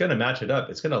to match it up.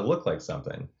 It's going to look like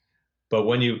something, but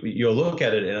when you'll look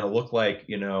at it and it'll look like,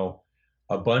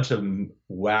 a bunch of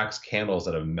wax candles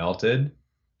that have melted,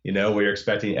 where you're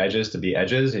expecting edges to be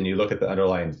edges, and you look at the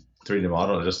underlying 3D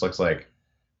model, and it just looks like,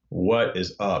 what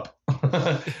is up?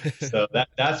 So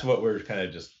that's what we're kind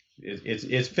of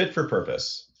it's fit for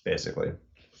purpose, basically.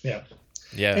 Yeah.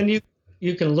 Yeah. And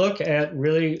you can look at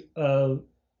really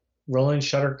rolling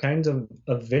shutter kinds of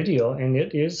video, and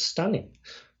it is stunning,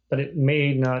 but it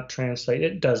may not translate.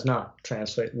 It does not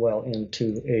translate well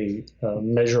into a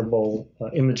measurable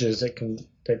images that can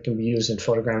be used in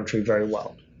photogrammetry very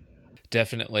well.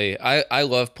 Definitely. I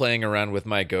love playing around with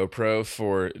my GoPro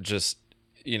for just,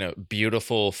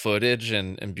 beautiful footage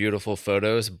and beautiful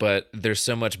photos, but there's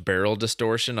so much barrel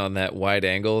distortion on that wide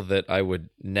angle that I would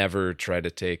never try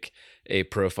to take a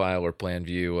profile or plan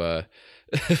view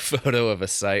photo of a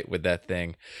site with that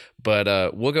thing.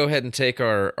 But we'll go ahead and take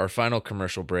our final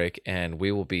commercial break, and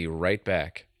we will be right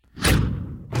back.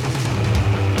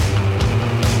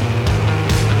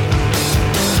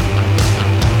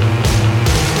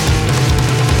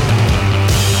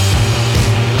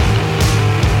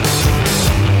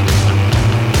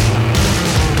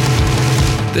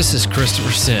 This is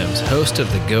Christopher Sims, host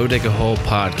of the Go Dig a Hole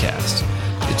podcast.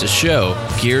 It's a show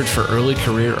geared for early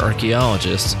career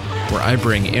archaeologists where I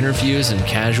bring interviews and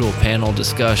casual panel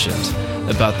discussions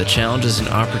about the challenges and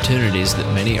opportunities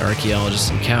that many archaeologists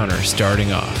encounter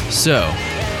starting off. So,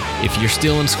 if you're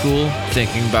still in school,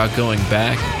 thinking about going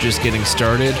back, just getting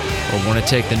started, or want to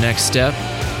take the next step,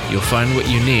 you'll find what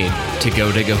you need to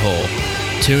go dig a hole.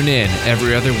 Tune in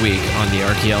every other week on the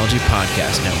Archaeology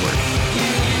Podcast Network.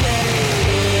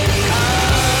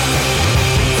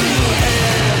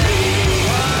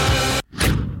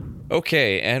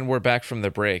 Okay, and we're back from the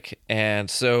break. And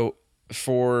so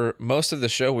for most of the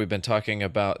show, we've been talking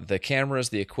about the cameras,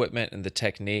 the equipment, and the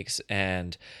techniques,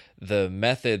 and the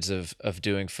methods of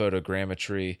doing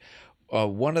photogrammetry.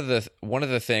 One of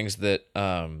the things that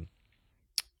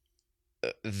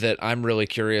that I'm really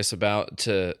curious about,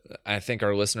 I think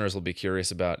our listeners will be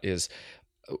curious about, is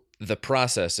the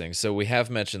processing. So we have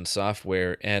mentioned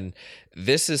software, and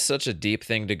this is such a deep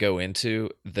thing to go into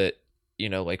that,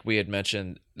 like we had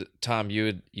mentioned, Tom,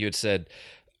 you had said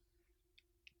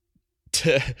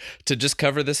to just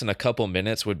cover this in a couple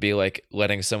minutes would be like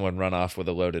letting someone run off with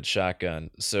a loaded shotgun.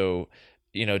 So,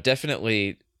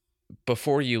 definitely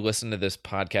before you listen to this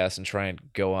podcast and try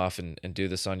and go off and do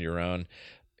this on your own,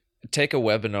 take a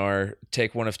webinar,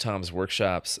 take one of Tom's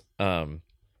workshops.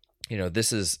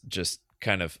 This is just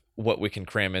kind of what we can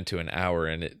cram into an hour,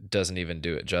 and it doesn't even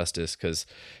do it justice because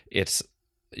it's,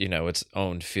 its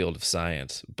own field of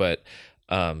science. But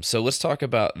so let's talk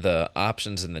about the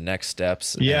options and the next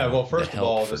steps. Yeah. Well, first of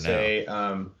all, to say,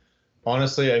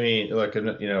 honestly, I mean, like,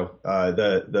 the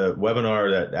webinar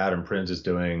that Adam Prinz is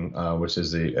doing, which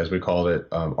is as we called it,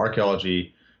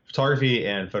 archaeology, photography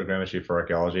and photogrammetry for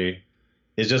archaeology,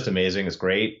 is just amazing. It's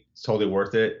great. It's totally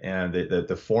worth it. And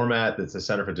the format that the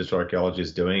Center for Digital Archaeology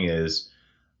is doing is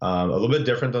a little bit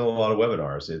different than a lot of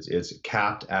webinars. It's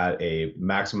capped at a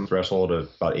maximum threshold of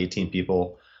about 18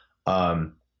 people.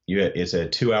 It's a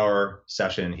 2-hour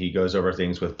session. He goes over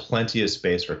things with plenty of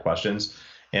space for questions.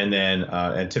 And then,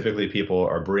 and typically people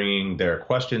are bringing their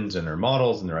questions and their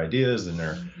models and their ideas and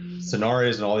their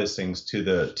scenarios and all these things to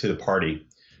the party.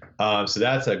 So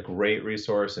that's a great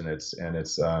resource, and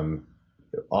it's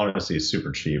honestly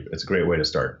super cheap. It's a great way to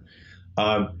start.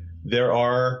 There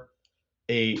are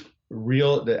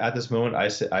at this moment,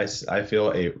 I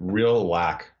feel a real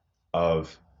lack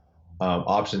of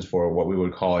options for what we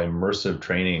would call immersive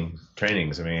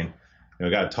trainings. I mean, we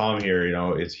got Tom here,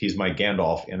 he's my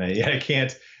Gandalf, and I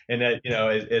can't, and that,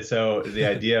 it's so the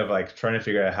idea of like trying to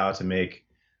figure out how to make,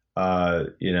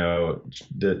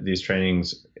 these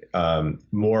trainings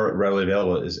more readily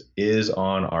available is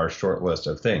on our short list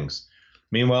of things.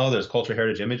 Meanwhile, there's Cultural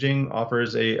Heritage Imaging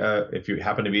offers if you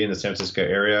happen to be in the San Francisco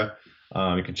area,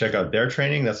 you can check out their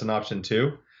training. That's an option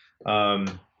too. But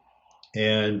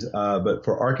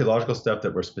for archaeological stuff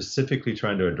that we're specifically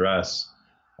trying to address,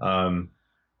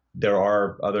 there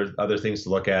are other things to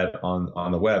look at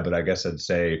on the web. But I guess I'd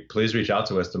say please reach out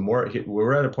to us.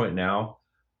 We're at a point now,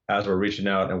 as we're reaching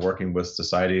out and working with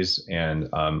societies and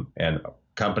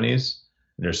companies,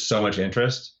 there's so much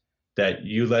interest that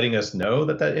you letting us know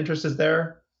that interest is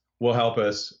there will help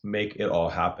us make it all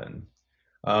happen.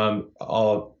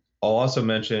 I'll also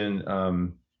mention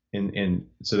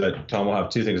so that Tom will have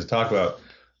two things to talk about.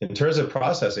 In terms of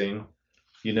processing,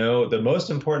 the most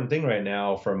important thing right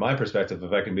now, from my perspective,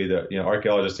 if I can be the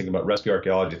archaeologist thinking about rescue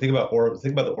archaeology, think about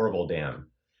the Orville Dam.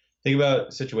 Think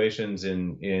about situations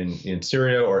in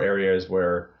Syria or areas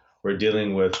where we're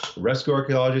dealing with rescue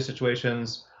archaeology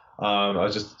situations. I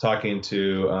was just talking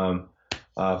to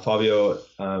Fabio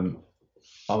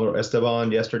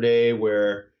Esteban yesterday,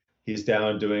 where he's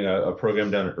down doing a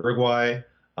program down in Uruguay.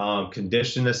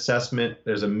 Condition assessment.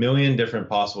 There's a million different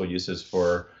possible uses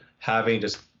for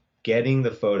just getting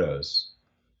the photos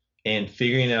and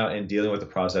figuring out and dealing with the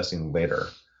processing later.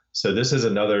 So this is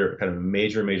another kind of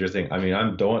major thing. I mean,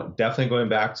 I'm definitely going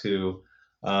back to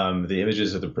the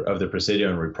images of the Presidio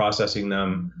and reprocessing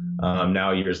them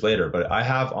now years later. But I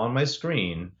have on my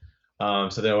screen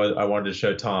something I wanted to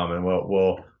show Tom, and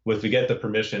we'll if we get the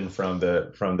permission from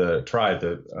the tribe,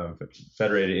 the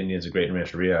Federated Indians of Greater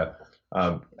Manchuria,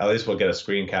 at least we'll get a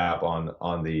screen cap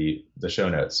on the show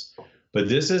notes. But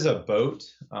this is a boat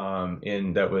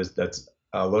that's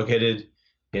located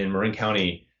in Marin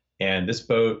County, and this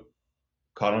boat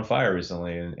caught on fire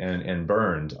recently and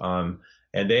burned.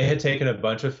 And they had taken a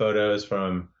bunch of photos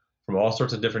from all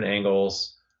sorts of different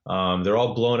angles. They're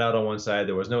all blown out on one side.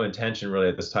 There was no intention really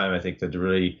at this time, I think, to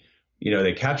really,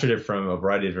 they captured it from a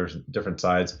variety of different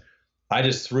sides. I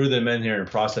just threw them in here and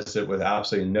processed it with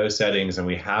absolutely no settings, and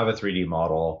we have a 3D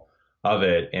model of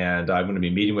it. And I'm going to be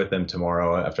meeting with them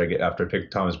tomorrow after I pick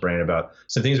Tom's brain about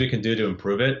some things we can do to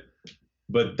improve it.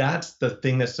 But that's the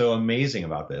thing that's so amazing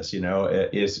about this,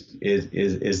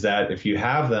 is that if you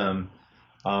have them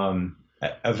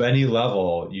of any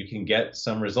level, you can get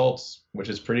some results, which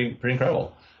is pretty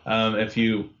incredible. If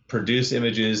you produce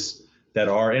images that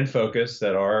are in focus,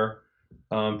 that are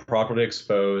properly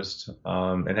exposed,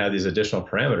 and have these additional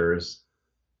parameters,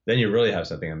 then you really have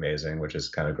something amazing, which is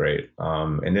kind of great.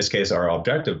 In this case, our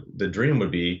objective, the dream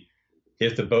would be,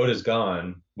 if the boat is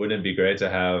gone, wouldn't it be great to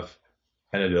have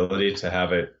an ability to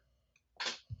have it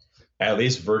at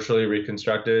least virtually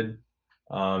reconstructed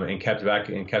and kept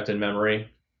in memory?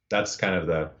 That's kind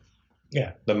of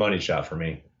the money shot for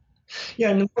me.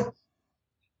 Yeah.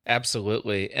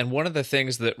 Absolutely. And one of the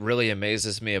things that really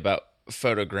amazes me about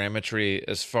photogrammetry,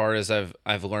 as far as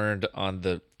I've learned on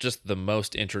the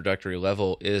most introductory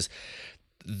level, is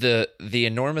the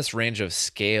enormous range of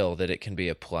scale that it can be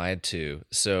applied to.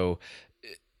 So,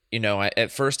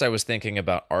 at first I was thinking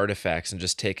about artifacts and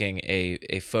just taking a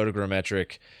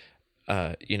photogrammetric,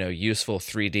 useful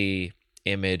 3D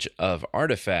image of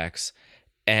artifacts.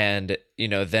 And,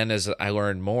 then as I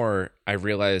learned more, I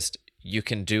realized you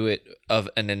can do it of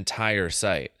an entire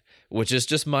site, which is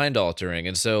just mind altering.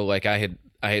 And so, like, I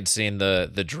had seen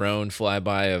the drone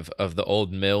flyby of the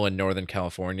old mill in Northern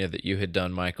California that you had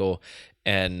done, Michael.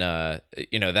 And,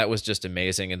 that was just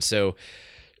amazing. And so,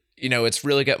 it's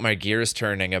really got my gears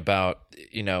turning about,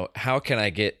 how can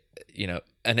I get,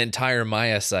 an entire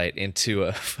Maya site into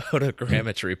a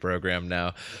photogrammetry program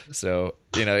now. So,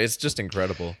 it's just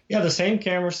incredible. Yeah, the same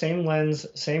camera, same lens,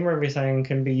 same everything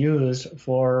can be used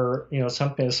for,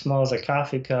 something as small as a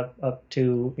coffee cup up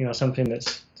to, something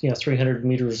that's, 300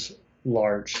 meters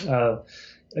large.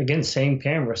 Again, same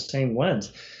camera, same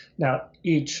lens. Now,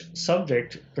 each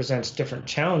subject presents different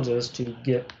challenges to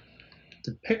get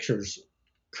the pictures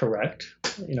correct.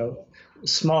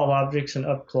 Small objects and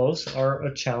up close are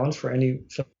a challenge for any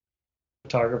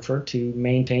photographer to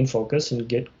maintain focus and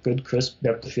get good, crisp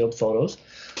depth of field photos.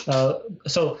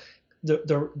 So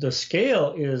the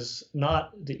scale is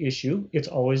not the issue. It's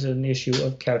always an issue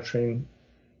of capturing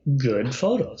good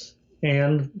photos.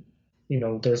 And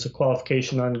there's a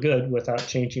qualification on good without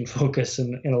changing focus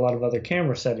in a lot of other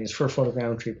camera settings for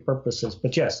photogrammetry purposes.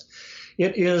 But yes,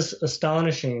 it is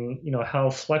astonishing,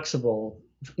 how flexible,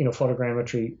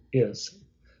 photogrammetry is.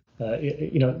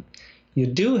 You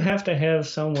do have to have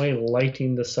some way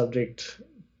lighting the subject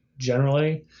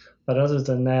generally, but other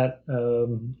than that,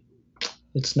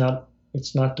 it's not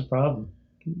the problem.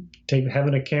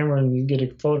 Having a camera and you get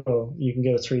a photo, you can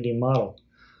get a 3D model.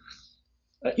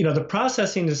 The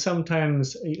processing is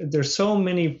sometimes, there's so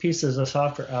many pieces of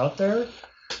software out there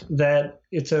that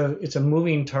it's a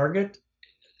moving target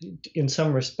in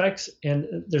some respects,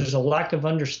 and there's a lack of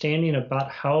understanding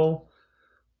about how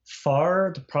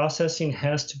far the processing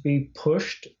has to be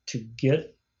pushed to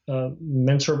get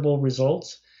mensurable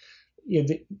results.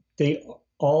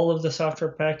 All of the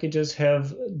software packages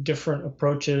have different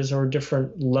approaches or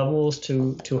different levels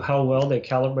to how well they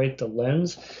calibrate the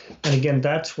lens. And again,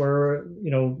 that's where,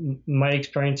 my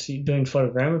experience doing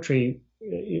photogrammetry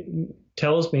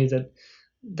tells me that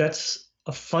that's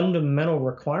a fundamental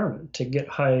requirement to get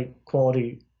high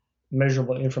quality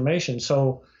measurable information.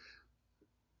 So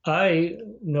I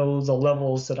know the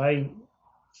levels that I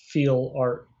feel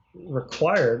are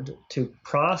required to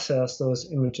process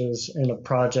those images in a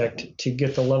project to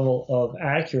get the level of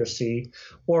accuracy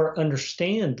or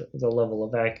understand the level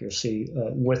of accuracy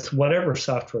with whatever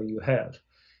software you have.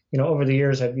 Over the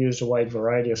years, I've used a wide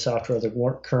variety of software.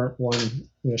 The current one,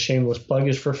 shameless plug,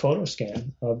 is for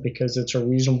Photoscan because it's a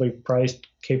reasonably priced,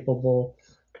 capable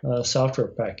software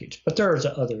package. But there are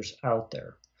others out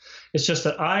there. It's just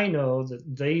that I know that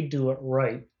they do it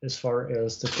right as far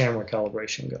as the camera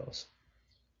calibration goes.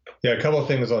 Yeah, a couple of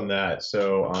things on that.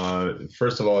 So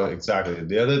first of all, exactly.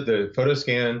 The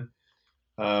Photoscan,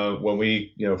 when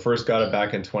we first got it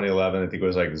back in 2011, I think it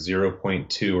was like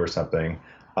 0.2 or something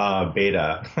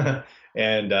beta,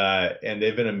 and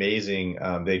they've been amazing.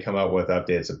 They come out with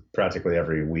updates practically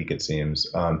every week, it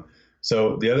seems.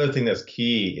 So the other thing that's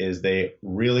key is they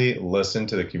really listen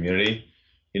to the community.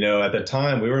 At the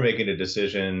time we were making a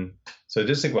decision. So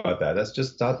just think about that. That's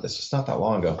just not that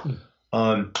long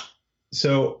ago.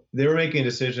 So they were making a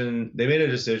decision. They made a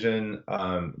decision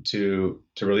to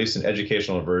release an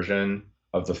educational version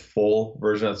of the full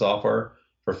version of software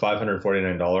for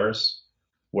 $549,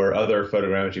 where other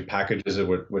photogrammetry packages,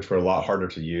 which were a lot harder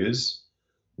to use,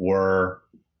 were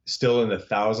still in the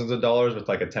thousands of dollars with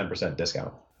like a 10%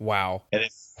 discount. Wow. And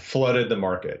it flooded the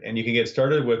market. And you can get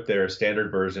started with their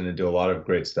standard version and do a lot of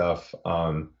great stuff for,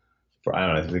 I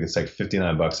don't know, I think it's like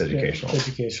 $59 educational. Yeah,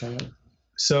 educational.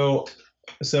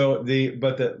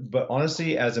 But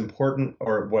honestly, as important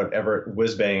or whatever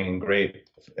whiz bang and great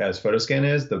as Photoscan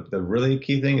is, the really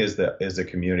key thing is the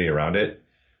community around it.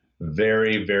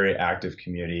 Very, very active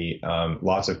community.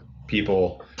 Lots of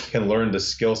people can learn the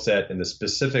skill set and the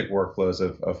specific workflows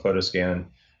of Photoscan,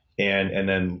 and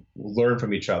then learn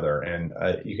from each other. And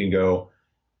you can go,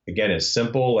 again, as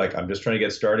simple, like I'm just trying to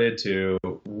get started, to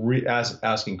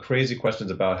asking crazy questions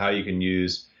about how you can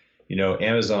use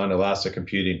Amazon Elastic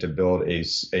Computing to build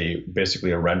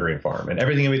basically a rendering farm and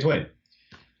everything in between.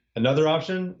 Another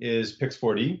option is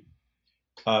Pix4D.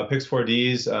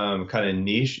 Pix4D's kind of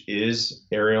niche is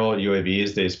aerial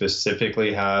UAVs. They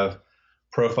specifically have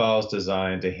profiles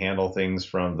designed to handle things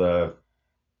from the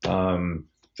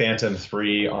Phantom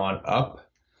 3 on up.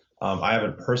 I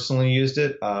haven't personally used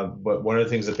it, but one of the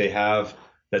things that they have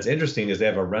that's interesting is they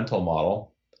have a rental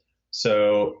model.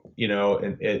 So,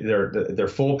 their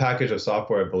full package of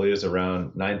software, I believe, is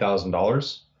around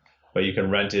 $9,000, but you can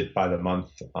rent it by the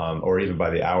month, or even by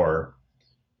the hour.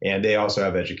 And they also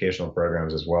have educational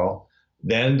programs as well.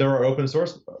 Then there are open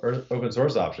source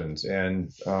options,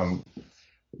 and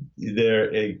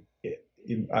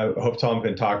I hope Tom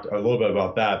can talk a little bit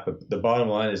about that. But the bottom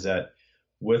line is that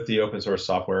with the open source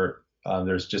software,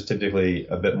 there's just typically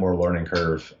a bit more learning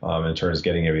curve in terms of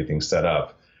getting everything set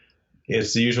up.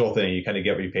 It's the usual thing. You kind of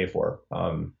get what you pay for.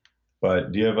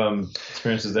 But do you have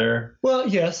experiences there? Well,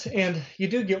 yes, and you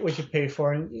do get what you pay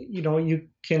for, and you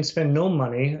can spend no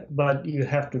money, but you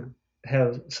have to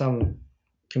have some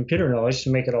computer knowledge to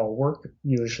make it all work.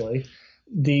 Usually,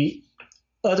 the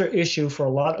other issue for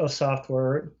a lot of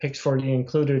software, Pix4D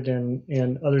included,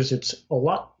 and others, it's a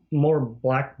lot more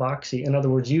black boxy. In other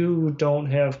words, you don't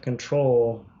have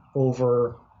control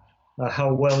over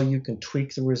how well you can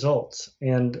tweak the results.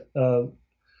 And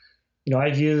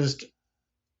I've used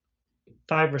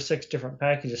 5 or 6 different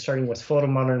packages, starting with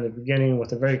PhotoModern in the beginning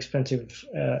with a very expensive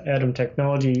Atom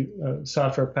Technology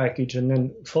software package, and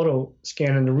then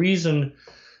PhotoScan. And the reason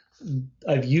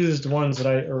I've used the ones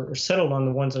that or settled on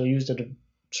the ones that I used at a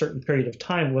certain period of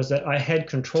time was that I had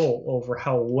control over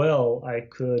how well I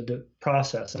could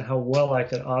process and how well I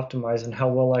could optimize and how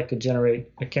well I could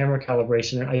generate a camera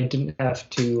calibration. And I didn't have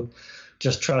to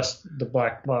just trust the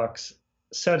black box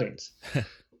settings.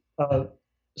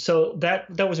 So that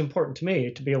was important to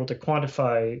me, to be able to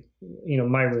quantify,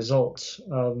 my results.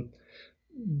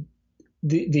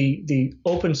 The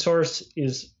open source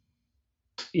is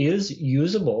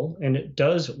usable and it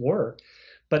does work,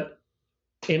 but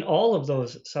in all of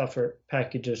those software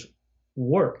packages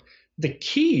work. The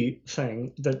key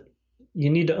thing that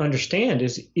you need to understand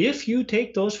is if you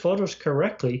take those photos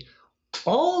correctly,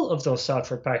 all of those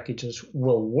software packages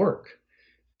will work.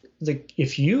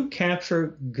 If you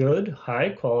capture good, high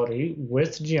quality,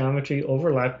 with geometry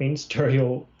overlapping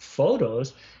stereo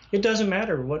photos, it doesn't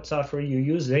matter what software you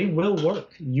use, they will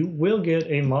work. You will get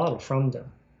a model from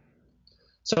them.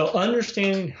 So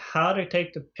understanding how to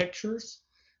take the pictures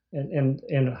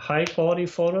and high quality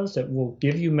photos that will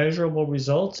give you measurable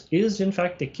results is in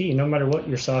fact the key, no matter what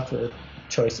your software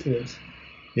choice is.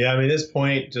 Yeah, I mean, this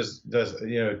point just does,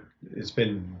 it's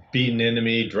been beaten into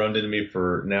me, drummed into me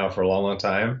for a long, long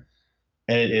time.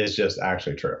 And it is just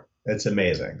actually true. It's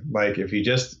amazing. Like if you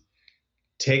just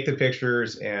take the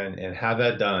pictures and have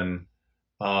that done,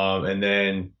 and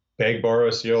then beg, borrow,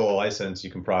 steal a license,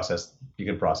 you can process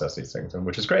these things,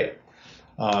 which is great.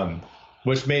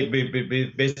 Which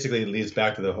basically leads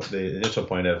back to the initial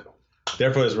point of,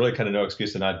 therefore, there's really kind of no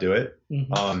excuse to not do it.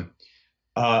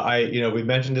 Mm-hmm. We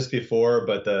mentioned this before,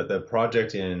 but the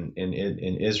project in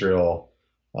Israel,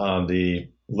 the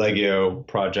Legio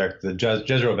project, the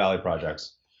Jezreel Valley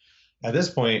projects. At this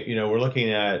point, we're looking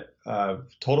at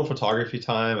total photography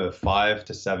time of 5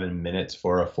 to 7 minutes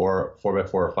for a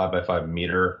 4x4 or 5x5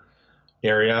 meter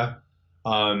area.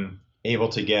 Able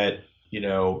to get,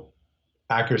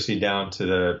 accuracy down to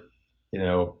the,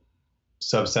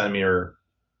 sub-centimeter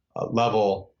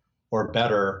level or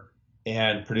better,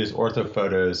 and produce ortho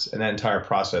photos. And that entire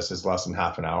process is less than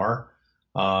half an hour.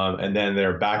 And then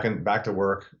they're back to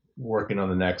work, working on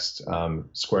the next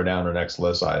square down or next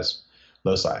loci.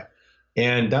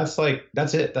 And that's it.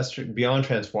 That's beyond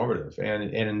transformative.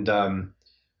 And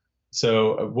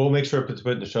so we'll make sure to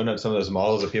put in the show notes some of those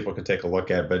models that people can take a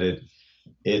look at. But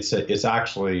it's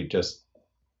actually just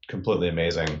completely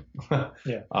amazing.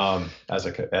 Yeah. As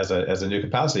a new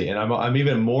capacity. And I'm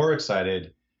even more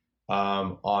excited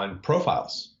on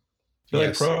profiles. I feel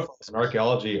like profiles in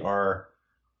archaeology are,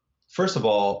 first of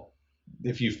all,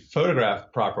 if you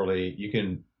photograph properly, you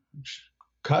can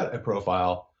cut a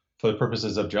profile for the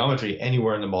purposes of geometry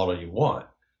anywhere in the model you want,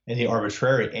 any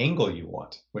arbitrary angle you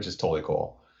want, which is totally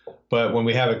cool. But when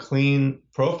we have a clean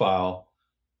profile,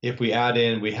 if we add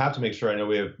in, we have to make sure, I know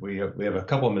we have a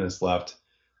couple of minutes left,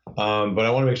 but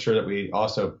I want to make sure that we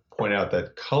also point out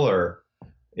that color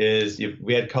is, if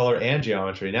we had color and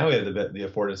geometry, now we have the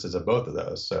affordances of both of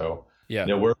those. So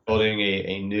we're building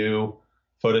a new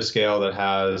photoscale that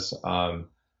has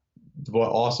will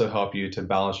also help you to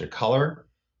balance your color.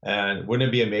 And wouldn't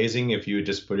it be amazing if you would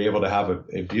just be able to have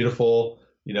a beautiful,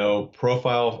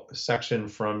 profile section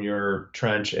from your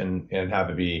trench and have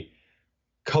it be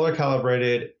color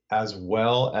calibrated as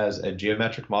well as a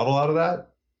geometric model out of that?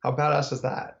 How badass is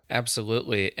that?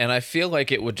 Absolutely. And I feel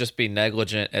like it would just be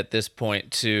negligent at this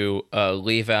point to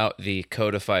leave out the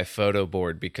Codify photo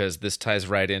board, because this ties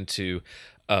right into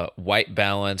white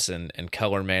balance and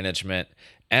color management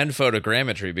and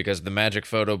photogrammetry, because the Magic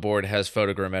Photo Board has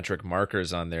photogrammetric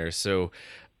markers on there. So,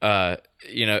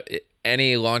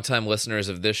 any longtime listeners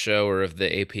of this show or of the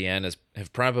APN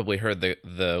have probably heard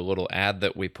the little ad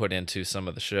that we put into some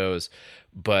of the shows.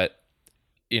 But,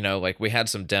 like we had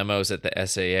some demos at the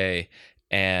SAA,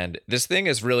 and this thing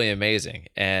is really amazing.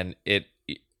 And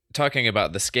talking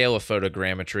about the scale of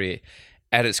photogrammetry,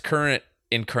 at its current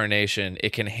incarnation,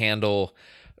 it can handle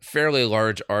fairly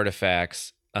large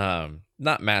artifacts,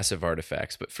 not massive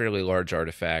artifacts, but fairly large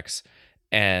artifacts,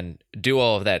 and do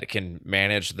all of that. It can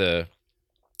manage the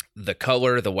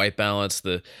color, the white balance,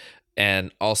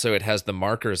 and also it has the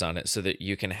markers on it so that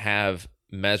you can have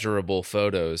measurable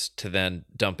photos to then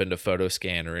dump into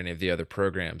Photoscan or any of the other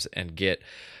programs and get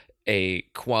a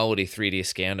quality 3D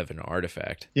scan of an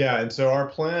artifact. Yeah, and so our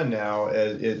plan now,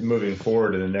 moving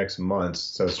forward in the next months,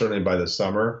 so certainly by the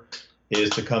summer, is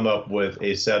to come up with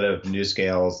a set of new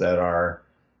scales that are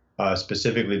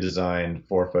specifically designed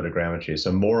for photogrammetry.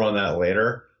 So more on that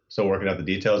later. So working out the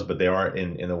details, but they are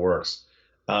in the works.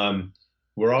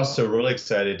 We're also really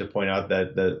excited to point out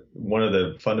that one of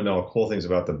the fundamental cool things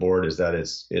about the board is that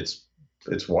it's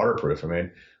waterproof. I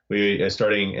mean, we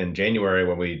starting in January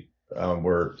when we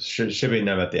were shipping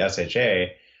them at the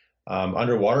SHA,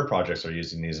 underwater projects are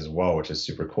using these as well, which is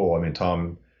super cool. I mean,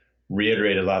 Tom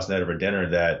reiterated last night over dinner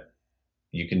that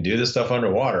you can do this stuff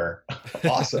underwater.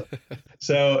 Awesome.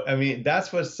 So, I mean,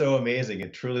 that's what's so amazing.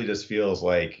 It truly just feels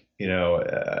like,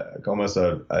 almost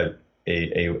a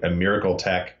miracle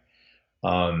tech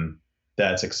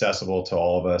that's accessible to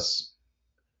all of us.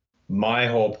 My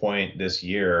whole point this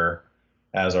year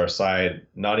as our side,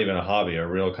 not even a hobby, a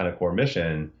real kind of core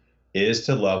mission, is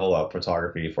to level up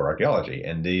photography for archaeology.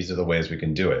 And these are the ways we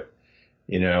can do it.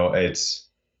 It's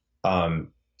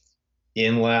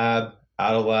in lab,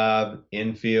 out of lab,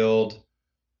 in field,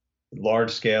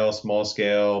 large scale, small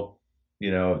scale,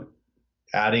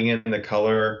 adding in the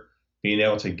color, being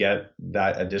able to get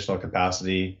that additional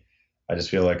capacity. I just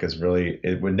feel like it's really,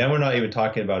 then we're not even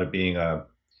talking about it being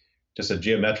just a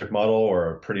geometric model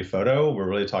or a pretty photo. We're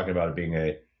really talking about it being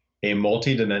a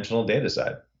multi-dimensional data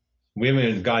set. We haven't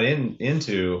even got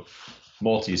into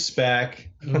multi-spec,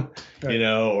 right.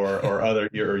 or other,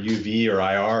 or UV or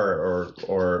IR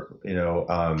or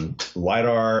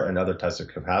LiDAR and other types of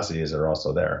capacities that are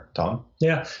also there. Tom?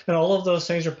 Yeah, and all of those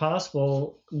things are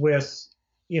possible with,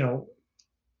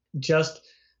 just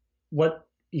what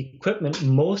equipment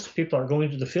most people are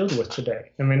going to the field with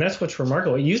today. I mean, that's what's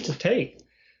remarkable. It used to take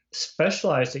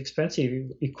specialized,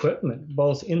 expensive equipment,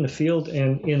 both in the field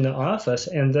and in the office,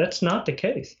 and that's not the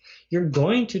case. You're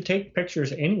going to take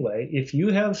pictures anyway. If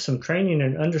you have some training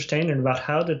and understanding about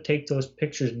how to take those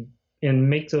pictures and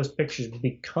make those pictures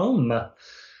become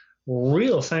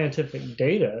real scientific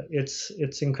data,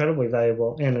 it's incredibly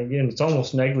valuable. And again, it's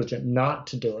almost negligent not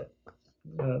to do it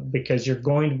because you're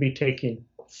going to be taking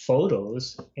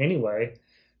photos anyway.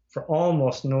 For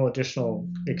almost no additional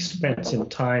expense in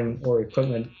time or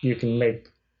equipment, you can make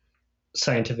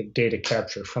scientific data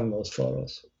capture from those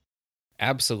photos.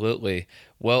 Absolutely.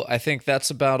 Well, I think that's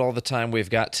about all the time we've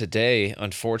got today,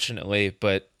 unfortunately,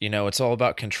 but it's all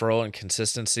about control and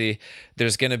consistency.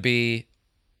 There's going to be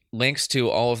links to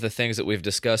all of the things that we've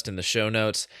discussed in the show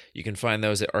notes. You can find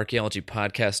those at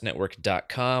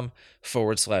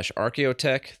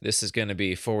archaeologypodcastnetwork.com/archaeotech. This is going to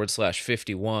be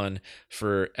 /51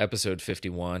 for episode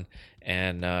 51.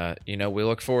 And, we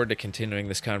look forward to continuing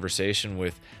this conversation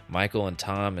with Michael and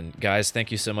Tom. And guys,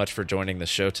 thank you so much for joining the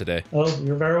show today. Oh,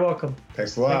 you're very welcome.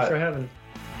 Thanks a lot. Thanks for having me.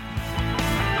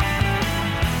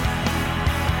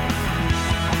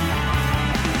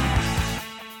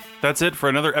 That's it for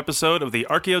another episode of the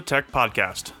Archaeotech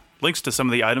Podcast. Links to some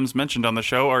of the items mentioned on the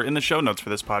show are in the show notes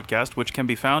for this podcast, which can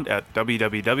be found at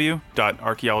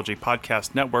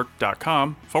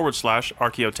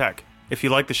www.archaeologypodcastnetwork.com/archaeotech. If you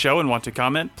like the show and want to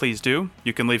comment, please do.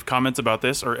 You can leave comments about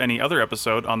this or any other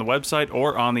episode on the website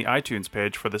or on the iTunes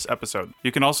page for this episode.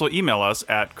 You can also email us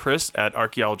at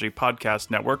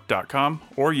chris@archaeologypodcastnetwork.com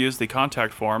or use the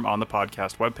contact form on the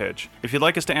podcast webpage. If you'd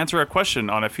like us to answer a question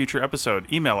on a future episode,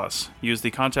 email us. Use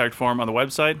the contact form on the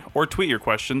website or tweet your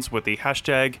questions with the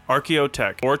hashtag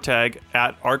Archaeotech or tag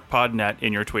 @ArcPodNet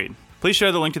in your tweet. Please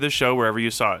share the link to this show wherever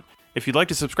you saw it. If you'd like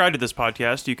to subscribe to this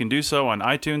podcast, you can do so on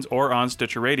iTunes or on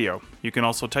Stitcher Radio. You can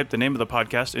also type the name of the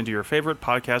podcast into your favorite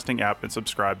podcasting app and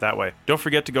subscribe that way. Don't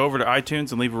forget to go over to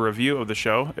iTunes and leave a review of the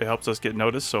show. It helps us get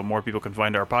noticed so more people can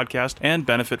find our podcast and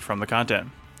benefit from the content.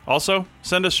 Also,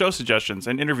 send us show suggestions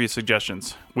and interview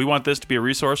suggestions. We want this to be a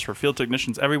resource for field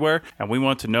technicians everywhere, and we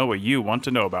want to know what you want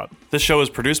to know about. This show is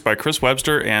produced by Chris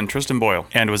Webster and Tristan Boyle,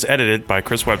 and was edited by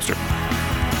Chris Webster.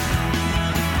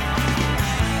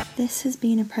 This has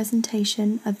been a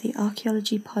presentation of the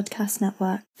Archaeology Podcast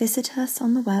Network. Visit us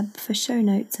on the web for show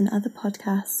notes and other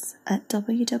podcasts at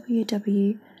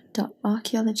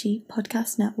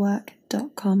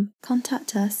www.archaeologypodcastnetwork.com.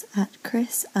 Contact us at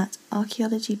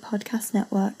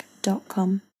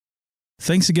chris@archaeologypodcastnetwork.com.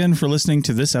 Thanks again for listening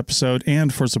to this episode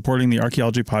and for supporting the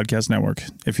Archaeology Podcast Network.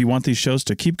 If you want these shows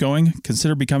to keep going,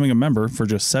 consider becoming a member for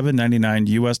just $7.99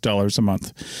 US a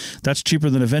month. That's cheaper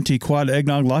than a venti quad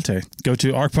eggnog latte. Go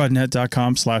to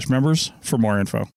arcpodnet.com/members for more info.